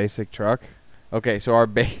 Just our basic truck. Okay, so our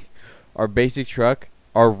basic truck,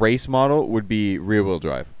 our race model would be rear wheel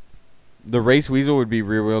drive. The race weasel would be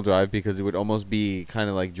rear wheel drive because it would almost be kind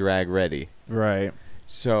of like drag ready. Right.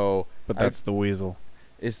 So, But that's the weasel.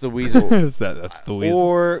 it's the weasel. that's the weasel.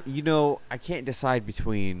 Or, I can't decide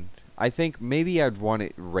between. I think maybe I'd want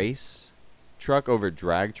it race truck over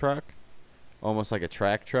drag truck. Almost like a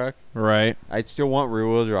track truck. Right. I'd still want rear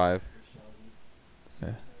wheel drive. Yeah.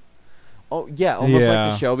 Oh, yeah, almost like Yeah.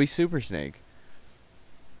 the Shelby Super Snake.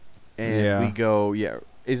 And Yeah. we go,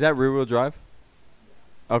 is that rear wheel drive?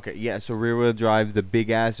 Okay, yeah, so rear wheel drive, the big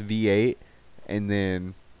ass V8, and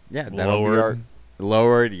then, that'll be our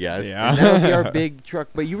lowered, yes. Yeah. And that'll be our big truck.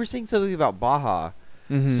 But you were saying something about Baja.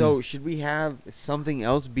 Mhm. So should we have something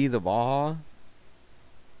else be the Baja?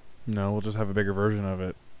 No, we'll just have a bigger version of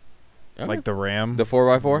it. Okay. Like the Ram. The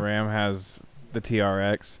 4x4? Ram has the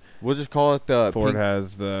TRX. We'll just call it the Ford pink,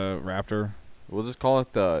 has the Raptor. we'll just call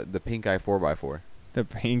it the pink eye 4x4. The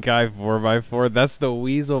pink eye 4x4. That's the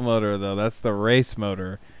Weasel motor, though. That's the race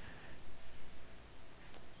motor.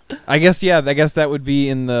 I guess that would be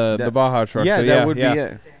in the Baja truck. Yeah, so that would be Same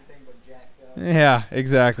it. thing but jacked up. Yeah,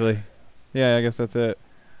 exactly. Yeah, I guess that's it.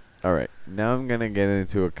 All right, now I'm gonna get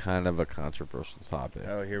into a kind of a controversial topic.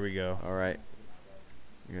 Oh, here we go. All right,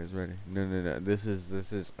 you guys ready? No. This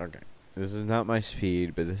is okay. This is not my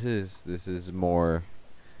speed, but this is more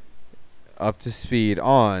up to speed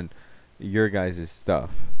on your guys'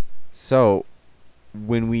 stuff. So,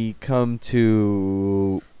 when we come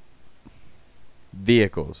to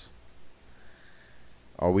vehicles,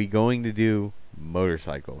 are we going to do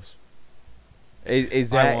motorcycles?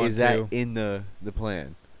 Is I that want to. in the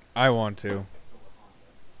plan? I want to.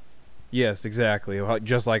 Yes, exactly.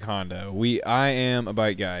 Just like Honda. I am a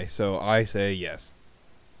bike guy, so I say yes.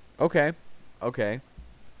 Okay. Okay.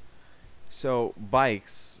 So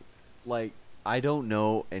bikes, like I don't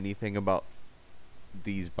know anything about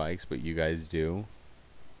these bikes, but you guys do.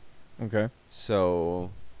 Okay.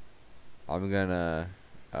 So I'm gonna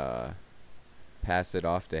pass it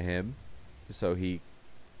off to him. So he.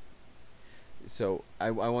 So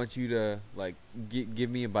I want you to like give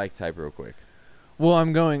me a bike type real quick. Well,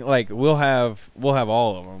 I'm going like we'll have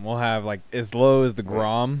all of them. We'll have like as low as the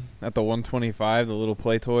Grom at the 125, the little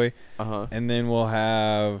play toy, and then we'll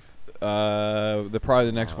have probably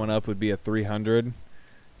the next one up would be a 300,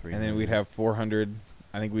 and then we'd have 400.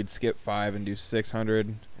 I think we'd skip 5 and do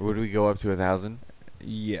 600. Would we go up to 1,000?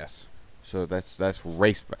 Yes. So that's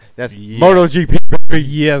race. That's Yeah. MotoGP.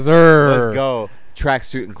 Yes, sir. Let's go.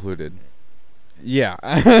 Tracksuit included. Yeah.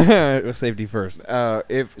 With safety first.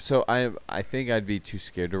 If so, I think I'd be too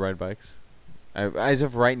scared to ride bikes. As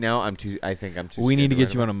of right now, I think I'm too. We need to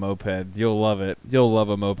get you on a moped. You'll love it. You'll love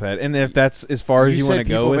a moped. And if that's as far as you want to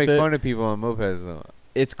go with it, people make fun of people on mopeds though.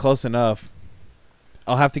 It's close enough.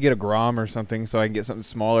 I'll have to get a Grom or something so I can get something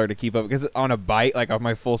smaller to keep up. Because on a bike, like on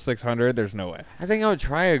my full 600, there's no way. I think I would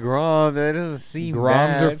try a Grom. That doesn't seem Groms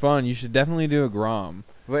bad. are fun. You should definitely do a Grom.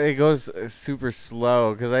 But it goes super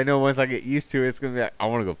slow because I know once I get used to it, it's gonna be like I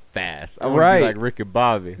want to go fast. I want to be like Rick and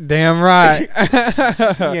Bobby. Damn right.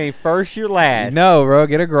 You ain't first, you're last. No, bro.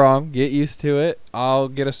 Get a Grom. Get used to it. I'll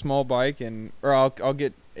get a small bike or I'll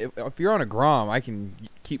get if you're on a Grom, I can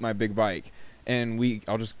keep my big bike and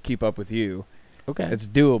I'll just keep up with you. Okay. It's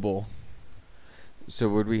doable. So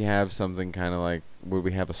would we have something kind of like, would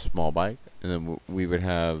we have a small bike and then we would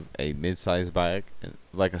have a mid-sized bike and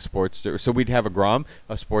like a Sportster? So we'd have a Grom,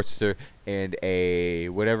 a Sportster, and a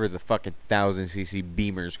whatever the fucking 1,000cc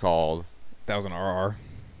Beamer's called. 1000RR.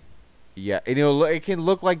 Yeah, and it can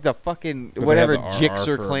look like the fucking But whatever they have the RR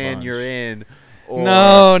Gixxer for a clan bunch. you're in. Or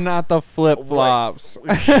No, not the flip-flops.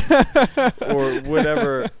 or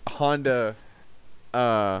whatever Honda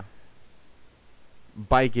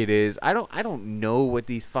bike it is. I don't know what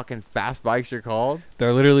these fucking fast bikes are called.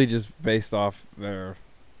 They're literally just based off their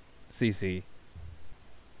CC.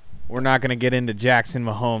 We're not going to get into Jackson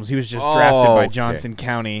Mahomes. He was just drafted by Johnson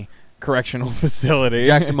County Correctional Facility.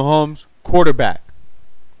 Jackson Mahomes, quarterback.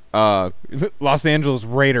 Los Angeles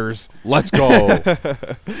Raiders. Let's go.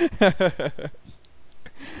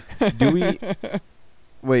 Do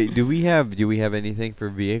we have anything for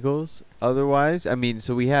vehicles otherwise? I mean,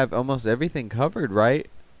 so we have almost everything covered, right?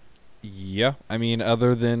 Yeah. I mean,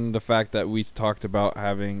 other than the fact that we talked about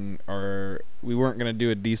having we weren't going to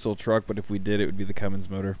do a diesel truck, but if we did, it would be the Cummins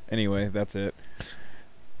motor. Anyway, that's it.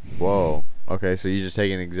 Whoa. Okay, so you just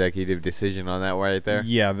take an executive decision on that right there?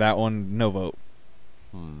 Yeah, that one, no vote.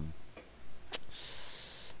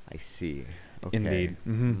 I see. Okay. Indeed.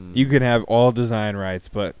 You can have all design rights,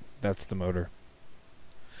 but that's the motor.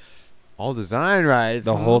 All design rights.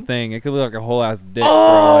 The whole thing. It could look like a whole ass dick. For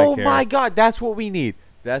all I care. My God, that's what we need.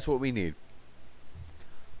 That's what we need.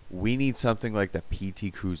 We need something like the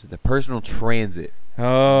PT Cruiser, the personal transit.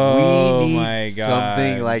 Oh, we need my God.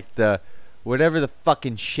 something like the whatever the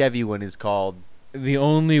fucking Chevy one is called. The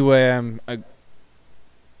only way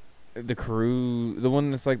the Cruise, the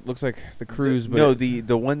one that's like looks like the Cruise, but no,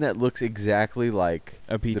 the one that looks exactly like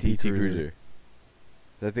a PT, the PT Cruiser. Is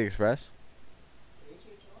that the Express?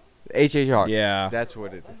 HHR. Yeah. That's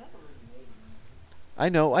what it is. I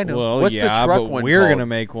know. Well, What's yeah, the truck but one we're called? gonna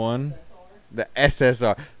make one. The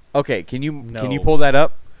SSR. Okay, can you No. pull that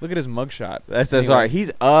up? Look at his mugshot. SSR. Anyway.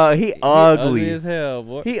 He He ugly. as hell,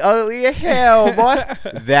 boy. He ugly as hell, boy.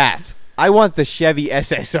 That. I want the Chevy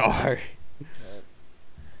SSR.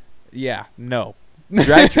 Yeah. No.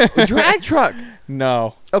 Drag truck.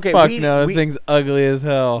 No. Okay. Fuck no. That thing's ugly as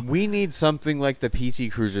hell. We need something like the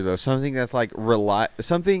PT Cruiser though. Something that's like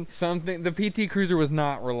something. The PT Cruiser was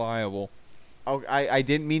not reliable. Oh, I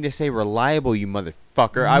didn't mean to say reliable, you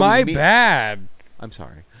motherfucker. My bad. I'm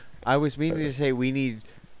sorry. I was meaning to say we need.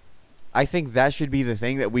 I think that should be the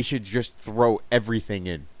thing that we should just throw everything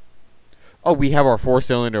in. Oh, we have our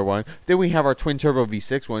 4-cylinder one. Then we have our twin turbo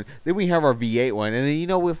V6 one. Then we have our V8 one. And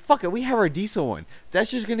then, fuck it. We have our diesel one.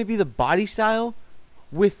 That's just going to be the body style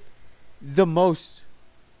with the most.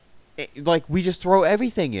 Like, we just throw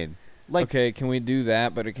everything in. Like, Okay, can we do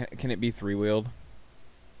that? But can it be 3-wheeled?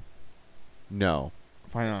 No.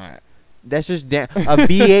 Why not? That's just. A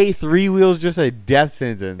V8 3-wheel's just a death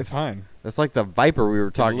sentence. It's fine. That's like the Viper we were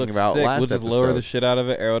It talking looks about sick. last We'll just episode. lower the shit out of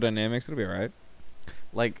it. Aerodynamics. It'll be alright.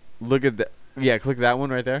 Like, look at that. Yeah, click that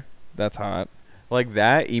one right there. That's hot. Like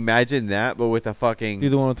that. Imagine that, but with a fucking Do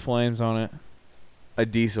the one with flames on it. a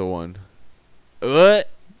diesel one. With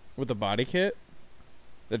the body kit?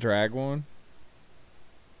 The drag one?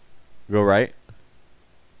 Go right.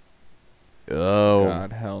 Oh.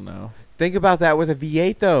 God, hell no. Think about that with a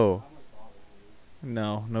V8 though.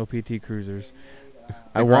 No PT Cruisers.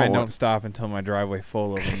 I The want grind one. don't stop until my driveway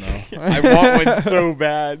full of them though. I want one so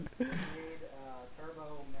bad. You need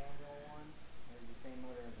turbo manual ones. There's the same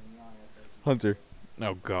motor as a Neon SRT. Hunter,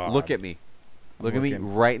 Oh God. look at me. I'm Look at me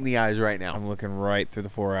looking. right in the eyes right now. I'm looking right through the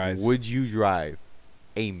 4 eyes. Would you drive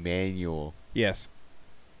a manual? Yes.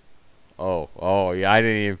 Oh, yeah, I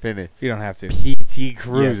didn't even finish. You don't have to. PT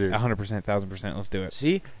Cruiser. Yes, 100%, 1,000%. Let's do it.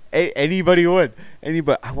 See? Anybody would.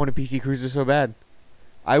 Anybody. I want a PC Cruiser so bad.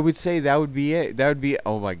 I would say that would be it. That would be.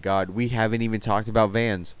 Oh my God, we haven't even talked about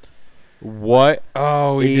vans. What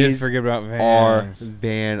Oh, we did is forget about are vans.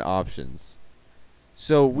 van options?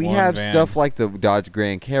 So we One have van. stuff like the Dodge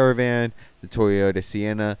Grand Caravan, the Toyota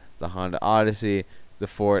Sienna, the Honda Odyssey, the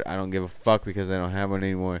Ford. I don't give a fuck because I don't have one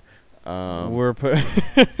anymore. We're put.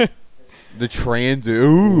 The Transit.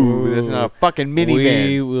 Ooh, that's not a fucking minivan.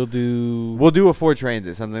 We will do. We'll do a Ford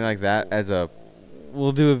Transit, something like that, as a.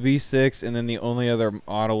 We'll do a V6, and then the only other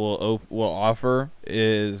model we'll offer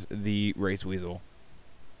is the Race Weasel.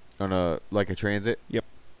 On a like a Transit. Yep.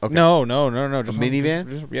 Okay. No. Just minivan?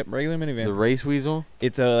 Just, yep, regular minivan. The Race Weasel.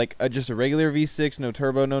 It's just a regular V6, no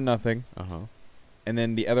turbo, no nothing. And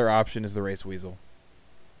then the other option is the Race Weasel.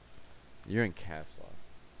 You're in caps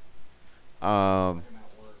lock.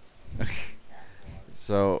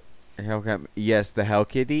 So Hellcat. Yes, the Hell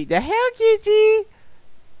Kitty. The Hell Kitty.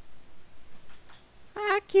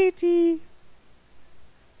 Hi, Kitty.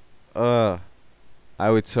 I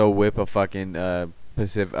would so whip a fucking fucking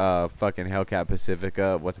Hellcat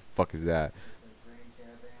Pacifica. What the fuck is that? It's a Grand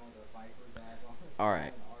Caravan with a Viper badge on it. All right.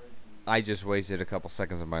 And RV. I just wasted a couple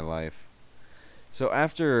seconds of my life. So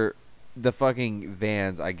after the fucking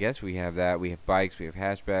vans, I guess we have that. We have bikes, we have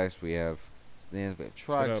hatchbacks, we have sedans, we have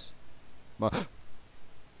trucks.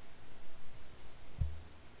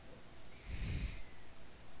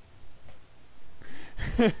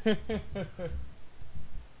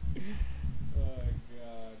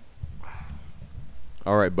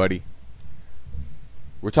 All right, buddy.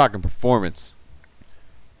 We're talking performance.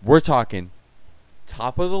 We're talking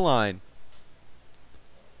top of the line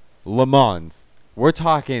Le Mans. We're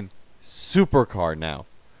talking supercar now.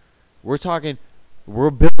 We're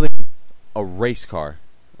building a race car.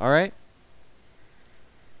 All right?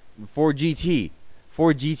 Ford GT.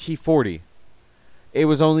 Ford GT40. It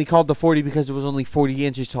was only called the 40 because it was only 40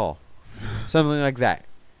 inches tall. Something like that.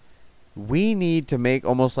 We need to make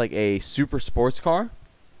almost like a super sports car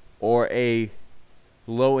or a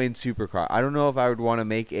low-end supercar. I don't know if I would want to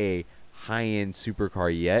make a high-end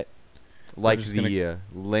supercar yet. Like the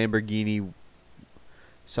Lamborghini,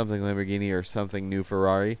 something Lamborghini or something new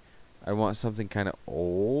Ferrari. I want something kind of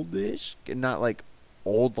oldish, not like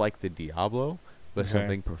old like the Diablo, but Okay.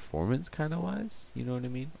 something performance kind of wise. You know what I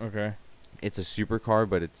mean? Okay. It's a supercar,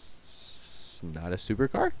 but it's not a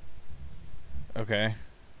supercar. Okay.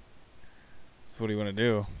 So what do you want to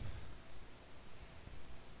do?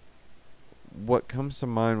 What comes to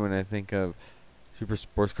mind when I think of super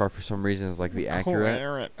sports car for some reason is like the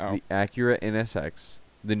Acura, the Acura NSX,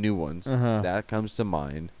 the new ones. Uh-huh. That comes to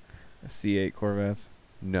mind. C8 Corvettes.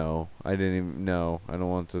 No, I didn't even. No, I don't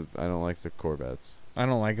want to. I don't like the Corvettes. I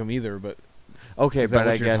don't like them either, but Okay, Is that but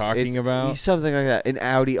what I you're guess talking it's about? something like that. An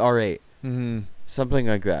Audi R8, something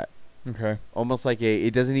like that. Okay. Almost like a.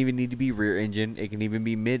 It doesn't even need to be rear engine. It can even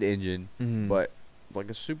be mid engine, but like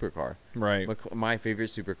a supercar. right. My favorite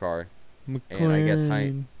supercar. McLaren. And I guess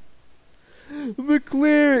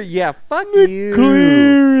McLaren. Yeah, fuck you.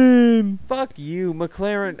 McLaren. Fuck you,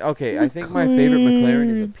 McLaren. Okay, I think my favorite McLaren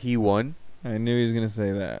is a P1. I knew he was gonna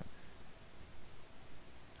say that.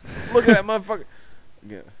 Look at that motherfucker.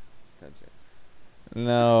 Yeah. That's it.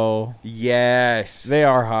 No. Yes. They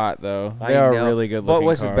are hot though. They are really good looking But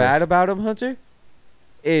what's cars. bad about them, Hunter,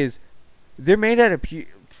 is they're made out of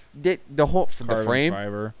the whole the Carbon frame.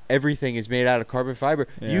 fiber. Everything is made out of carbon fiber.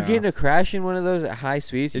 You Yeah. get in a crash in one of those at high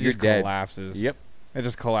speeds, It you're just dead. collapses. Yep. It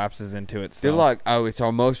just collapses into itself. They're like, oh, it's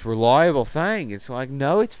our most reliable thing. It's like,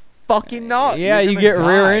 no, it's fucking not. Yeah, You're you gonna get die.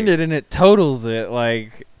 rear-ended and it totals it.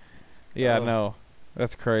 Like, yeah, Oh. no,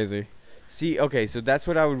 that's crazy. See, okay, so that's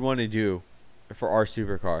what I would want to do for our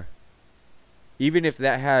supercar. Even if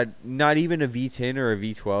that had not even a V10 or a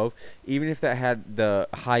V12, even if that had the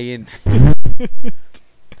high-end,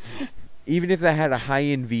 even if that had a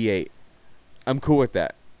high-end V8, I'm cool with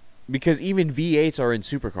that. Because even V8s are in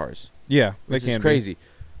supercars, Yeah, which they is can crazy.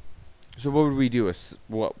 So what would we do?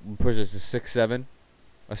 What push us to 6.7,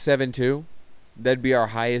 a 7.2? That'd be our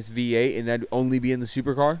highest V8, and that'd only be in the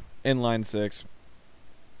supercar. be. Inline 6.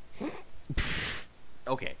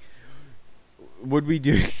 Okay. Would we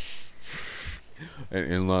do? An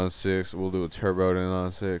inline six. We'll do a turbo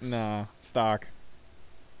inline six. Nah, stock.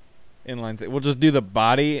 Inline six. We'll just do the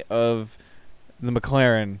body of the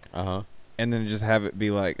McLaren, and then just have it be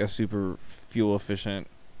like a super fuel efficient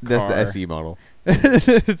car. That's the SE model.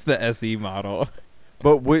 It's the SE model.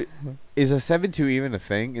 But what is a 7.2 even a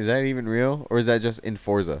thing? Is that even real, or is that just in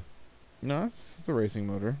Forza? No, it's the racing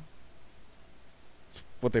motor. It's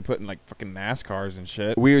what they put in like fucking NASCARs and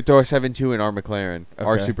shit. We would throw a 7.2 in our McLaren,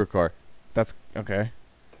 our Okay. supercar. That's okay.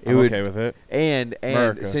 It I'm would, okay with it. And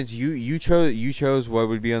America. since you chose what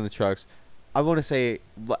would be on the trucks, I want to say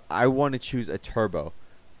I want to choose a turbo,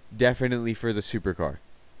 definitely for the supercar.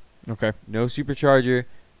 Okay. No supercharger.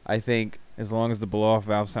 I think. As long as the blow off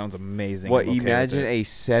valve sounds amazing. What I'm okay with imagine it. a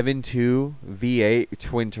 7.2 V8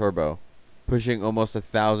 twin turbo, pushing almost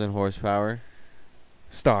 1,000 horsepower.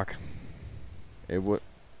 Stock. It would.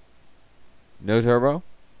 No turbo.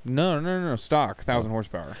 No. Stock. 1,000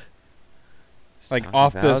 horsepower. Like Stock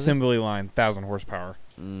off the 1,000? assembly line, 1,000 horsepower.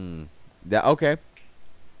 That okay.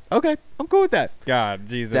 Okay, I'm cool with that. God,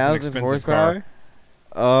 jeez, that's an 1,000 expensive horsepower.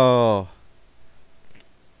 car. Oh.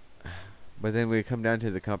 But then we come down to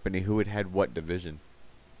the company who would head what division.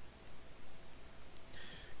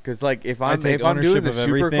 Because like if I'm doing the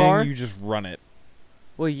supercar, you just run it.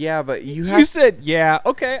 well yeah, but you You said yeah.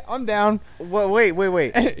 Okay, I'm down. well, wait.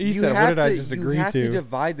 You You said, what have did I to- just you agree have to?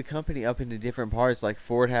 divide the company up into different parts. Like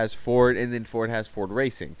Ford has Ford, and then Ford has Ford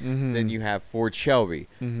Racing. Mhm. Then you have Ford Shelby.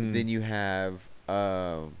 Mhm. Then you have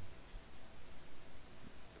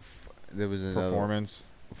there was another Performance.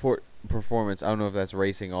 Ford Performance. I don't know if that's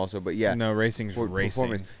racing also, but yeah. No, racing's Ford racing.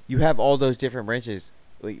 Performance. You have all those different branches.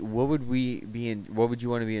 Like, what would we be in? What would you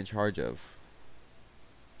want to be in charge of?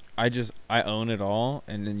 I own it all,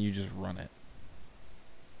 and then you just run it.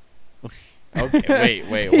 Okay,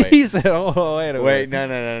 wait. He said, "Oh, wait a minute." Wait,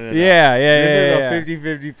 no. Yeah. This is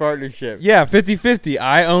a 50-50 partnership. Yeah, 50-50.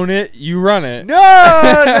 I own it, you run it.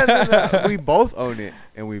 No. We both own it,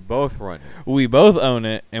 and we both run it. We both own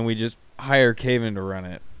it, and we just hire Caven to run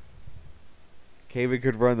it. Kevin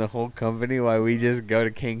could run the whole company while we just go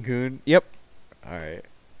to Cancun. Yep. All right.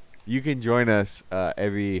 You can join us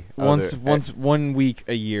every Once other, 1 week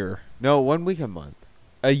a year. no, 1 week a month.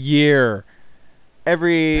 A year.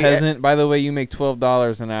 Every Peasant, by the way, you make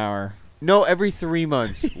 $12 an hour. no, every 3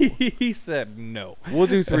 months. He said no. We'll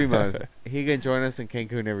do 3 months. He can join us in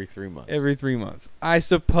Cancun every 3 months. Every 3 months. I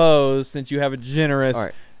suppose, since you have a generous All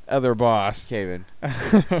right. other boss. Kevin,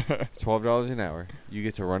 $12 an hour. You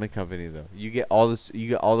get to run a company though. You get all this. You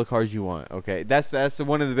get all the cars you want. Okay, that's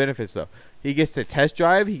one of the benefits though. He gets to test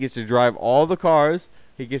drive. He gets to drive all the cars.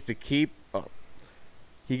 He gets to keep.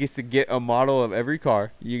 He gets to get a model of every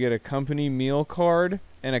car. You get a company meal card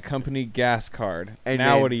and a company gas card. And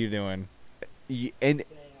now then- what are you doing? And Staying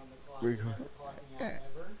on the clock, never clocking out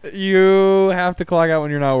ever. You have to clock out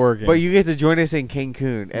when you're not working. but you get to join us in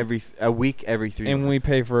Cancun a week every 3 and we months.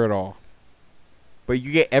 pay for it all. But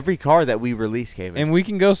you get every car that we release, Kevin. And we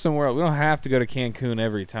can go somewhere else. We don't have to go to Cancun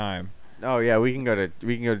every time. Oh yeah, we can go to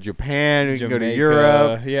Japan. We can go to Jamaica,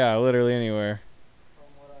 Europe. Yeah, literally anywhere. From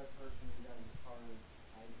what I've heard from you guys, as far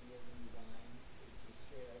as ideas and designs, is just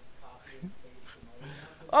straight up copy and paste from other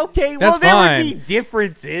companies. Okay, That's well there fine. would be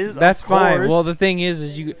differences. That's of fine. course. Well, the thing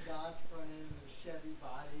is you. The Dodge front end, the Chevy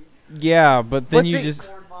body, Yeah, but then But you they- just.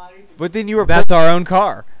 Ford body. But then you were. That's our own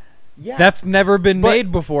car. Yeah. That's never been But-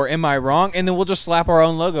 made before. Am I wrong? And then we'll just slap our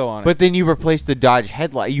own logo on it. But then you replace the Dodge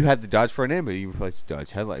headlight. You have the Dodge front end, but you replace the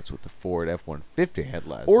Dodge headlights with the Ford F-150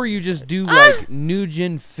 headlights. Or you just do like new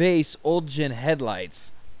gen face, old gen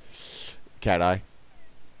headlights. Cat eye.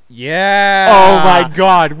 Yeah. Oh my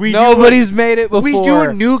God, Nobody's made it before. We do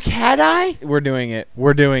a new cat eye. We're doing it.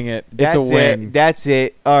 We're doing it. That's it's a win. it. That's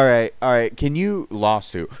it. All right. Can you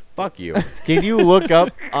lawsuit? Fuck you. Can you look up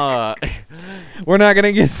We're not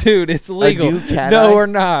gonna get sued. It's illegal. new cat no, eye? we're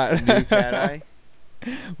not. new cat eye?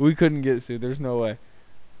 We couldn't get sued. There's no way.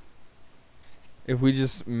 If we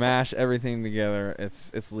just mash everything together,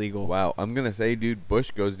 it's legal. Wow, I'm gonna say, dude,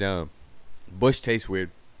 Bush goes down. Bush tastes weird.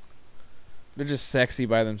 They're just sexy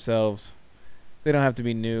by themselves. They don't have to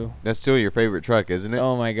be new. That's still your favorite truck, isn't it?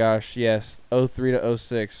 Oh my gosh, yes. 03 to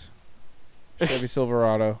 06. Chevy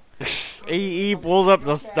Silverado. He pulls up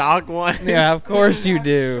the stock one. Yeah, of course you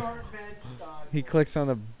do. Short bed stock. He clicks on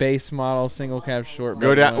the base model single cab short. Go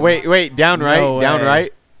bed down. one. Wait. Down No right. Down way.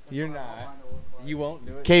 right. You're not. You won't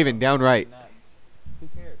do it. Caven, down right. Who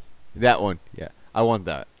cares? That one. Yeah, I want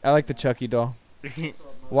that. I like the Chucky doll.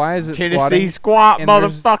 Why is it Tennessee squatting? squat, And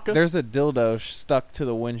motherfucker. There's a dildo stuck to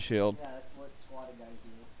the windshield. Yeah, that's what squatted guys do.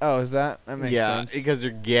 Oh, is that? That makes Yeah, sense. because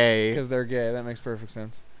they're gay. Because they're gay. That makes perfect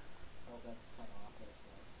sense. Well, that's kind of off. That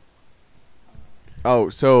sucks. Oh,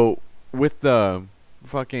 so with the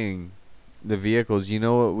fucking the vehicles, you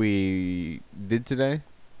know what we did today?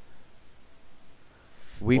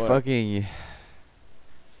 We What? fucking.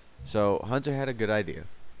 So Hunter had a good idea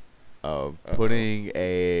of putting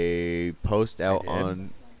a post out did? on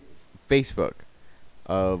Facebook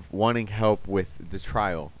of wanting help with the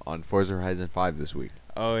trial on Forza Horizon 5 this week.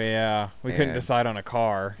 Oh yeah, we couldn't And decide on a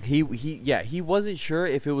car. He wasn't sure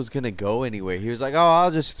if it was gonna go anywhere. He was like, "Oh,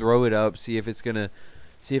 I'll just throw it up, see if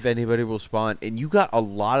anybody will respond." And you got a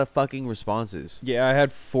lot of fucking responses. Yeah, I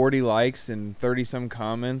had 40 likes and 30 some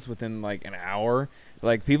comments within like an hour.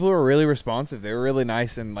 Like, people were really responsive. They were really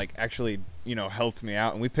nice and like actually, helped me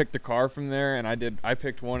out. And we picked a car from there, and I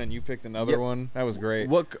picked one and you picked another one. That was great.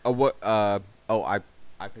 I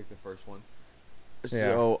picked the first one.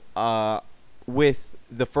 So, with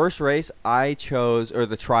the first race, I chose, or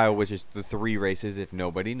the trial, which is the 3 races, if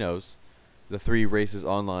nobody knows, the 3 races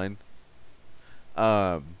online.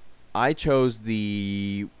 I chose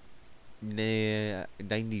the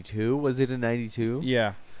 92. Was it a 92?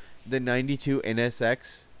 Yeah. The 92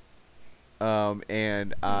 NSX.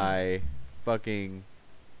 And I fucking.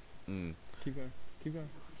 Keep going.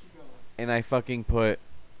 And I fucking put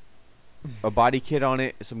a body kit on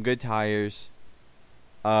it, some good tires.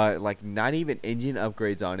 Like not even engine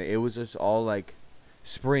upgrades on it. It was just all like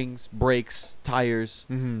springs, brakes, tires,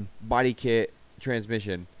 body kit,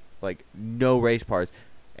 transmission, like no race parts.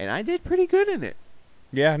 And I did pretty good in it.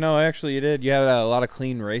 Yeah, no, actually you did. You had a lot of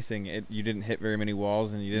clean racing. You didn't hit very many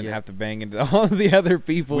walls, and you didn't have to bang into all the other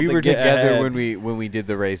people. We to were get together ahead. when we did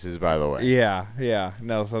the races, by the way. Yeah.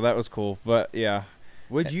 No, so that was cool. But yeah,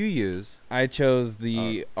 What'd you use? I chose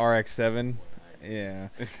the RX-7. Yeah,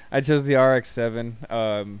 I chose the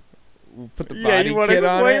RX-7. Put the body you wanna kit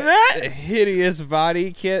on explain it. that? A hideous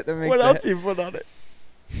body kit that makes. What else you put on it?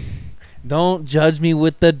 Don't judge me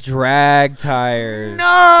with the drag tires. No!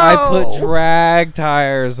 I put drag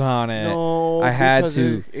tires on it. No, I had because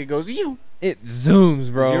to. It goes you. It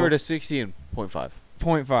zooms, bro. 0 to 60 in 0.5.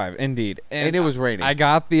 0.5, indeed. And it was raining. I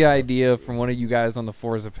got the idea from one of you guys on the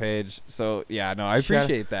Forza page. So, yeah, no, I Shout-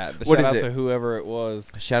 appreciate that. What Shout is out it? to whoever it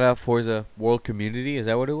was. Shout out Forza World Community. Is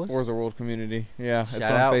that what it was? Forza World Community. Yeah, Shout it's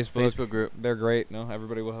on out Facebook. group. They're great. No,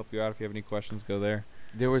 everybody will help you out. If you have any questions, go there.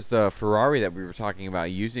 There was the Ferrari that we were talking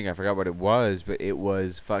about using. I forgot what it was, but it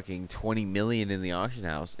was fucking 20 million in the auction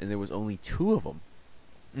house, and there was only 2 of them.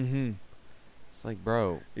 Mm-hmm. It's like,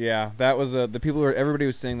 bro. Yeah, that was everybody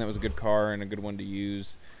was saying that was a good car and a good one to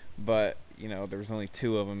use, but there was only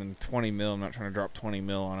 2 of them and 20 mil. I'm not trying to drop 20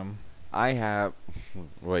 mil on them. I have.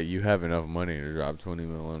 Wait, you have enough money to drop 20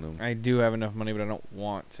 mil on them? I do have enough money, but I don't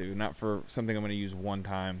want to. Not for something I'm going to use one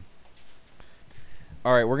time.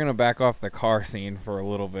 All right, we're going to back off the car scene for a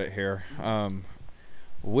little bit here.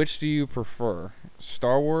 Which do you prefer,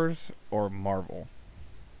 Star Wars or Marvel?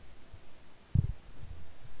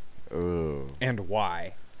 Ooh, And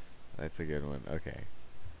why? that's a good one. Okay,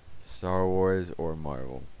 Star Wars or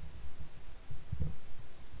Marvel?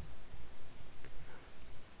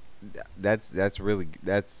 That's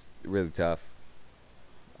really tough.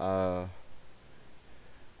 I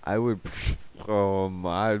would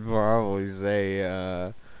I'd probably say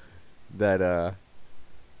that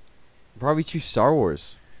probably choose Star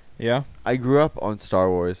Wars. Yeah? I grew up on Star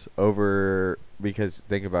Wars because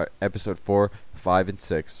think about it, episode 4, 5 and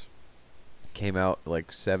 6 came out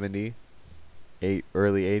like 70,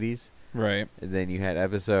 early 80s, Right. and then you had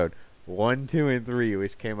episode 1, 2 and 3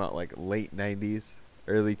 which came out like late 90s,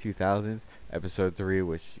 early 2000s. Episode 3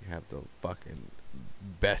 which you have the fucking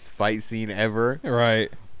best fight scene ever.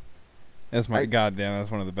 Right. That's I-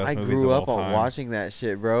 that's one of the best I movies grew of up all on time. watching that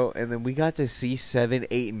shit, bro, and then we got to see 7,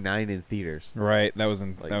 8 and 9 in theaters. Right. That was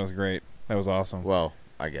Like- that was great. That was awesome. Well,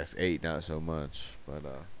 I guess 8 not so much, but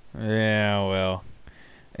Yeah, well.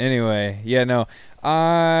 Anyway, yeah, no.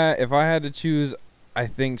 If I had to choose, I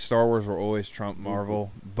think Star Wars will always trump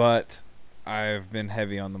Marvel, but I've been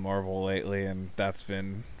heavy on the Marvel lately, and that's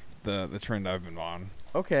been the trend I've been on.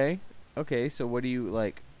 okay. So what do you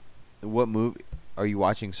like? What movie are you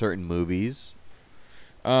watching? Certain movies?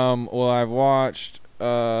 Well, I've watched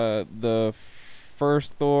the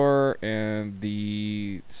first Thor and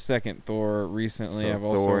the second Thor recently. So I've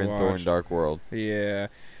also Thor and watched, Thor and Dark World. Yeah,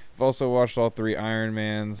 I've also watched all 3 Iron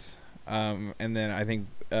Mans. And then I think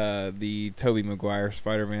the Tobey Maguire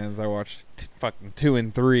Spider-Mans I watched fucking 2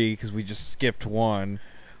 and 3 because we just skipped 1.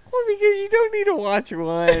 Well, because you don't need to watch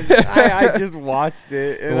one. I just watched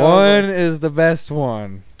it. And I was 1 like, is the best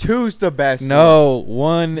one. 2's the best. No,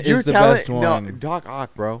 1 You're is the telling best one. no, Doc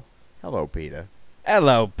Ock, bro. Hello, Peter.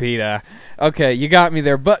 Hello, Peter. Okay, you got me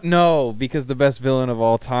there, but no, because the best villain of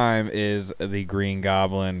all time is the Green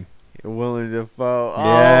Goblin. Willem Dafoe.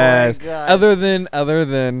 Yes. Oh my God. Other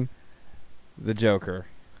than the Joker.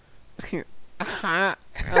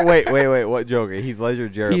 Wait. What Joker? Heath Ledger,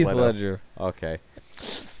 Jared Heath Leto. Ledger. Okay.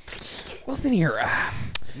 Well, then you're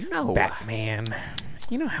No. Batman.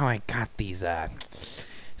 You know how I got these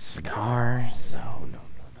scars? No.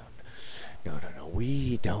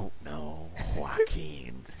 We don't know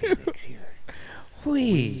Joaquin Phoenix here.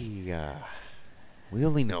 We We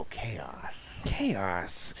only know chaos.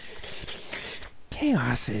 chaos.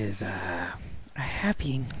 Chaos is a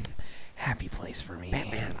happy place for me.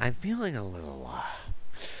 Batman, I'm feeling a little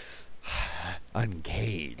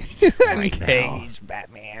uncaged. right now. Uncaged,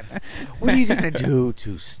 Batman. What are you gonna do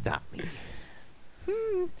to stop me?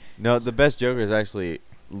 No, the best Joker is actually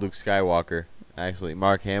Luke Skywalker. Actually,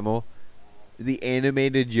 Mark Hamill, the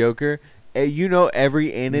animated Joker. You know,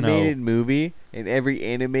 every animated movie and every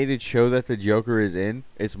animated show that the Joker is in,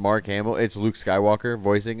 it's Mark Hamill. It's Luke Skywalker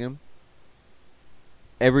voicing him.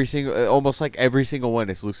 Almost like every single one,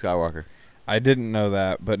 it's Luke Skywalker. I didn't know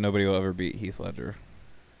that, but nobody will ever beat Heath Ledger.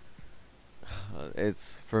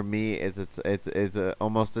 It's for me. It's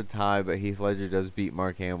almost a tie, but Heath Ledger does beat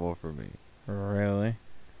Mark Hamill for me Really?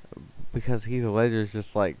 because Heath Ledger is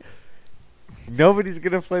just like nobody's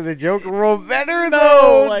gonna play the Joker role better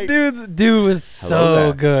though. Like, dude was Hello so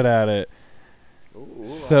there. good at it.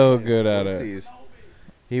 So good at it. Footsies.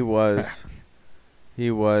 He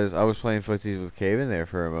was. I was playing footsies with Caven there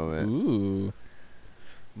for a moment. Ooh.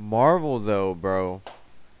 Marvel though, bro.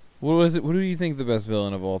 What was it? What do you think the best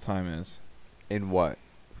villain of all time is? In what?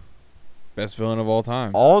 Best villain of all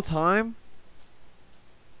time. All time?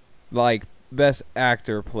 Like best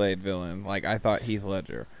actor played villain. Like I thought Heath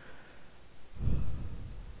Ledger.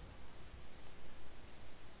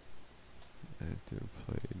 Actor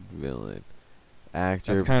played villain.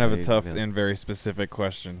 Actor. That's kind of a played tough villain. and very specific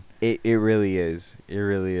question. It really is. It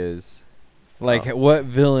really is. Like what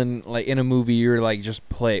villain like in a movie you're like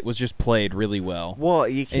was just played really well. Well,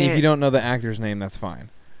 you can't. And if you don't know the actor's name, that's fine.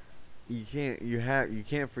 You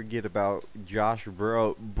can't forget about Josh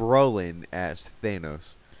Brolin as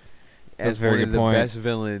Thanos. That's As a very one good of the point. best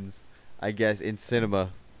villains, I guess, in cinema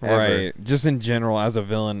ever. Right. Just in general as a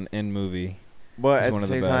villain in movie. But He's at one the of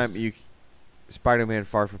the same best. time, Spider-Man: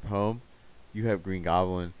 Far From Home, you have Green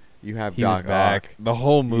Goblin, you have He was Doc back. Ock. The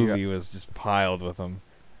whole You movie was just piled with him.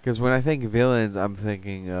 Because when I think villains, I'm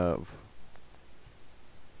thinking of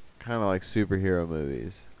kind of like superhero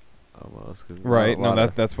movies, almost. 'Cause Right. not a No, lot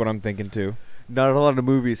of- that's what I'm thinking too. not a lot of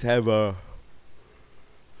movies have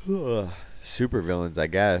super villains, I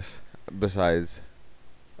guess. Besides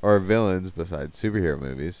superhero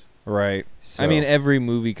movies. Right. So, I mean, every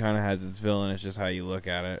movie kind of has its villain. It's just how you look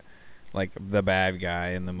at it. Like the bad guy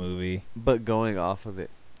in the movie. but going off of it,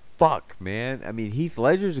 fuck, man. I mean, Heath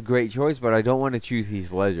Ledger's a great choice, but I don't want to choose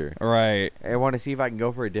Heath Ledger. Right. I want to see if I can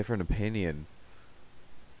go for a different opinion.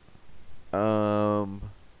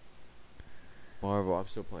 Marvel. I'm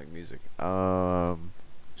still playing music.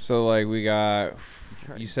 So like we got.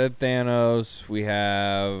 You said Thanos. We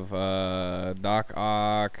have Doc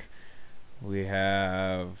Ock. We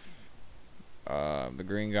have the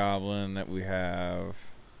Green Goblin. That we have.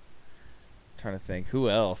 Trying to think who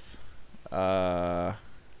else.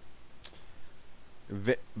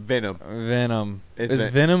 Venom. Venom. It's Is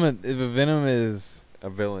Venom? If a Venom is a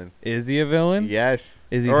villain. is he a villain? Yes.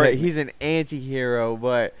 Is he? Or techni- he's an anti-hero,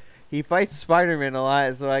 but he fights Spider-Man a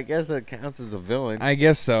lot, so I guess that counts as a villain. I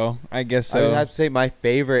guess so. I guess I would so. have to say my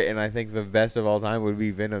favorite, and I think the best of all time would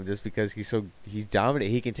be Venom, just because he's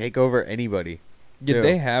dominant. He can take over anybody. Did too.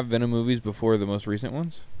 they have Venom movies before the most recent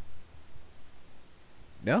ones?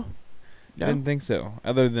 No. I didn't think so.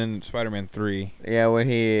 Other than Spider-Man 3. Yeah, when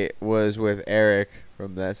he was with Eric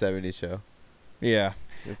from that '70s show, Yeah.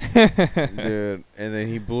 dude, and then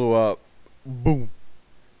he blew up. Boom.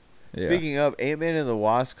 Yeah. Speaking of, Ant-Man and the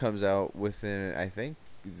Wasp comes out within, I think,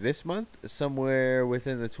 this month, somewhere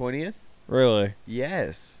within the 20th. Really?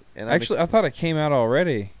 Yes. And Actually, I thought it came out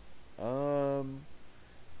already.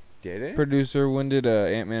 Did it? Producer, when did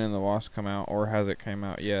Ant-Man and the Wasp come out? Or has it come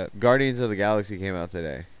out yet? Guardians of the Galaxy came out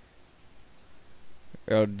today.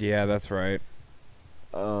 Oh, yeah, that's right.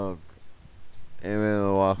 Ant-Man and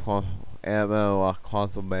the Wasp,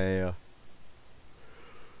 Quantumania.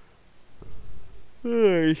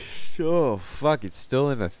 Oh, fuck, it's still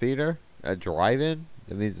in a theater? A drive-in?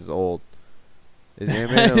 That means it's old. Is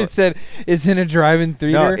Ant-Man It said it's in a drive-in No,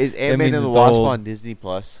 theater. is That Ant-Man means and the it's Wasp old. on Disney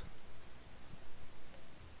Plus?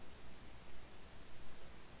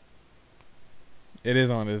 It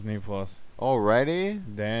is on Disney Plus. Already?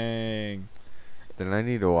 Dang. Then I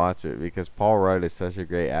need to watch it because Paul Rudd is such a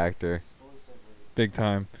great actor. Exclusively. Big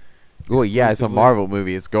time. Well, yeah, it's a Exclusively. Marvel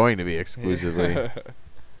movie. It's going to be exclusively.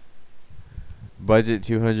 Budget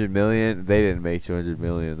 200 million. They didn't make 200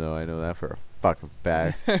 million though. I know that for a fucking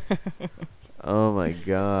fact. Oh my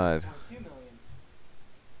god. 2 million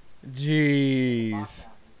Jeez, box office.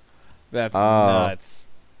 that's Oh. nuts.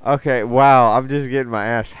 Okay, wow. I'm just getting my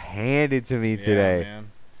ass handed to me Yeah, today.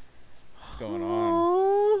 man. What's going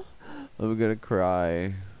on? I'm gonna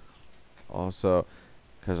cry. Also,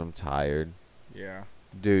 cause I'm tired. Yeah.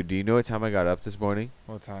 Dude, do you know what time I got up this morning?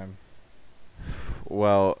 What time?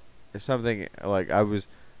 Well, it's something like I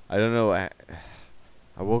don't know. I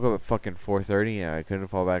woke up at fucking 4:30 and I couldn't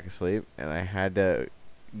fall back asleep, and I had to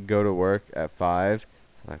go to work at 5.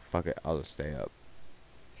 So like, fuck it, I'll just stay up.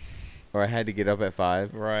 Or I had to get up at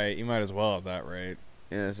 5. Right. You might as well at that rate.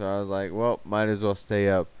 Yeah, so I was like, well, might as well stay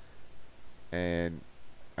up. And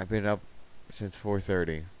I've been up since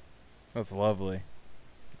 4:30. That's lovely.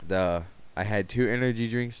 I had 2 energy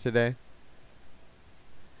drinks today.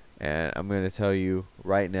 And I'm going to tell you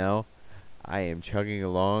right now, I am chugging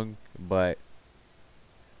along, but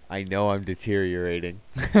I know I'm deteriorating.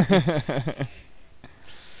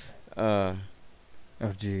 Oh,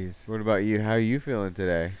 jeez. What about you? How are you feeling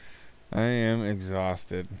today? I am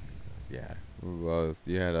exhausted. Yeah. Well,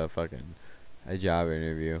 you had a job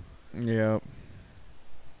interview. Yep.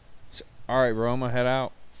 All right, bro. I'm gonna head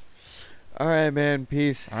out. All right, man.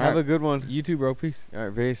 Peace. All Have right. a good one. You too, bro. Peace. All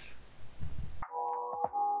right, peace.